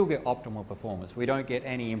product, we still get optimal performance. We don't get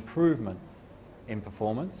any improvement in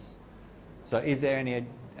performance. So is there any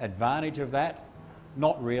advantage of that?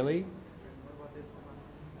 Not really.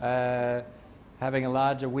 Having a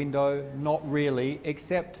larger window, not really,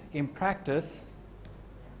 except in practice,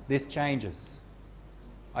 this changes.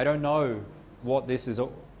 I don't know what the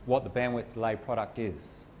bandwidth delay product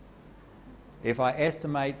is. If I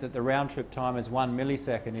estimate that the round trip time is 1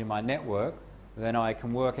 millisecond in my network, then I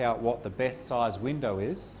can work out what the best size window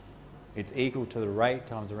is. It's equal to the rate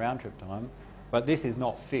times the round trip time, but this is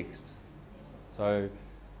not fixed. So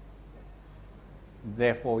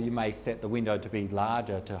therefore you may set the window to be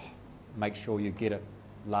larger to make sure you get it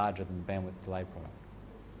larger than the bandwidth delay product.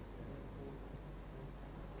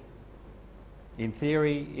 In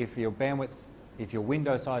theory, if your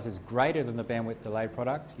window size is greater than the bandwidth delay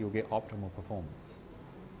product, you'll get optimal performance.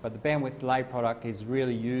 But the bandwidth delay product is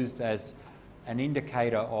really used as an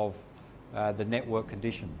indicator of the network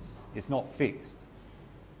conditions. It's not fixed.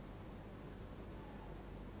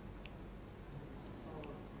 So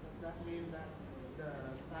does that mean that the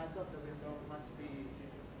size of the window must be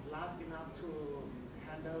large enough to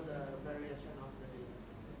handle the variation of the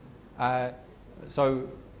delay? So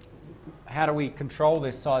how do we control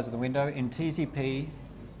this size of the window? In TCP,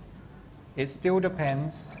 it still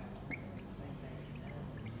depends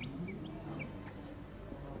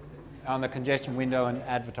on the congestion window and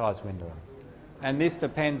advertised window. And this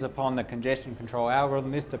depends upon the congestion control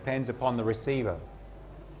algorithm. This depends upon the receiver.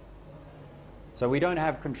 So we don't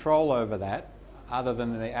have control over that other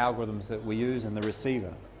than the algorithms that we use in the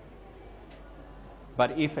receiver.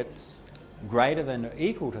 But if it's greater than or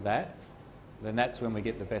equal to that, then that's when we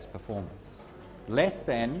get the best performance. If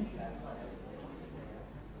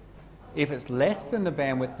it's less than the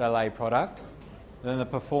bandwidth delay product, then the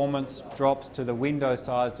performance drops to the window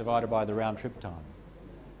size divided by the round trip time.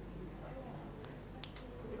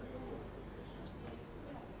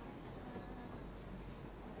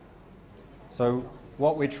 So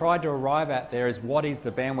what we tried to arrive at there is what is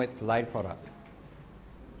the bandwidth delay product.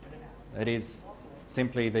 It is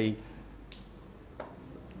simply the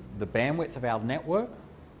bandwidth of our network,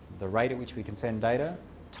 the rate at which we can send data,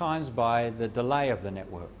 times by the delay of the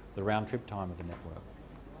network, the round trip time of the network.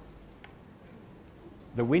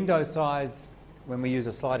 The window size, when we use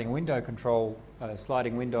a sliding window flow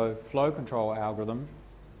control algorithm,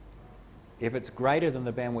 if it's greater than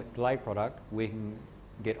the bandwidth delay product, we can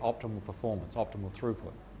get optimal performance, optimal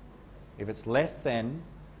throughput. If it's less than,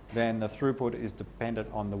 then the throughput is dependent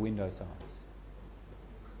on the window size.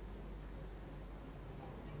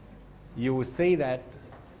 You will see that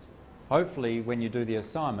hopefully when you do the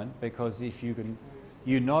assignment, because if you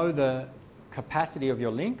know the capacity of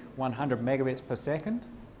your link, 100 megabits per second.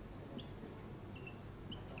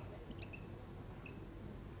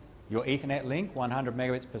 Your Ethernet link, 100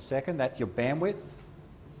 megabits per second, that's your bandwidth.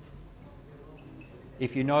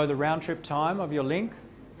 If you know the round trip time of your link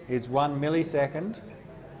is 1 millisecond,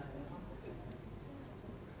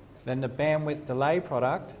 then the bandwidth delay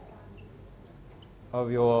product of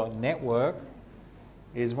your network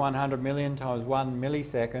is 100 million times 1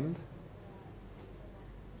 millisecond.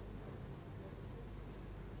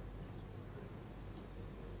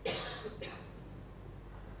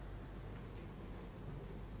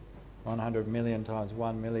 $100 million times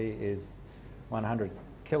 1 milli is 100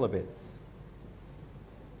 kilobits.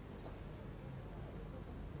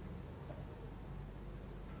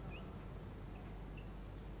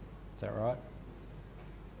 Is that right?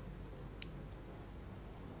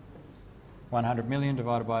 100 million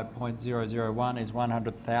divided by 0.001 is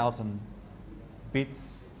 100,000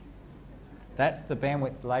 bits. That's the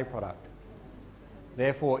bandwidth delay product.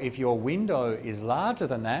 Therefore, if your window is larger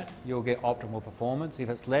than that, you'll get optimal performance. If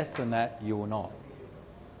it's less than that, you will not.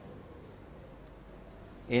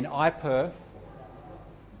 In iPerf,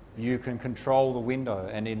 you can control the window,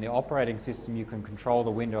 and in the operating system, you can control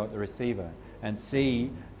the window at the receiver and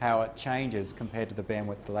see how it changes compared to the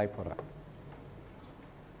bandwidth delay product.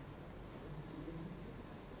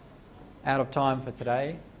 Out of time for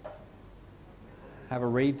today. Have a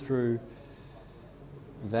read through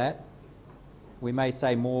that. We may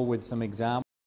say more with some examples.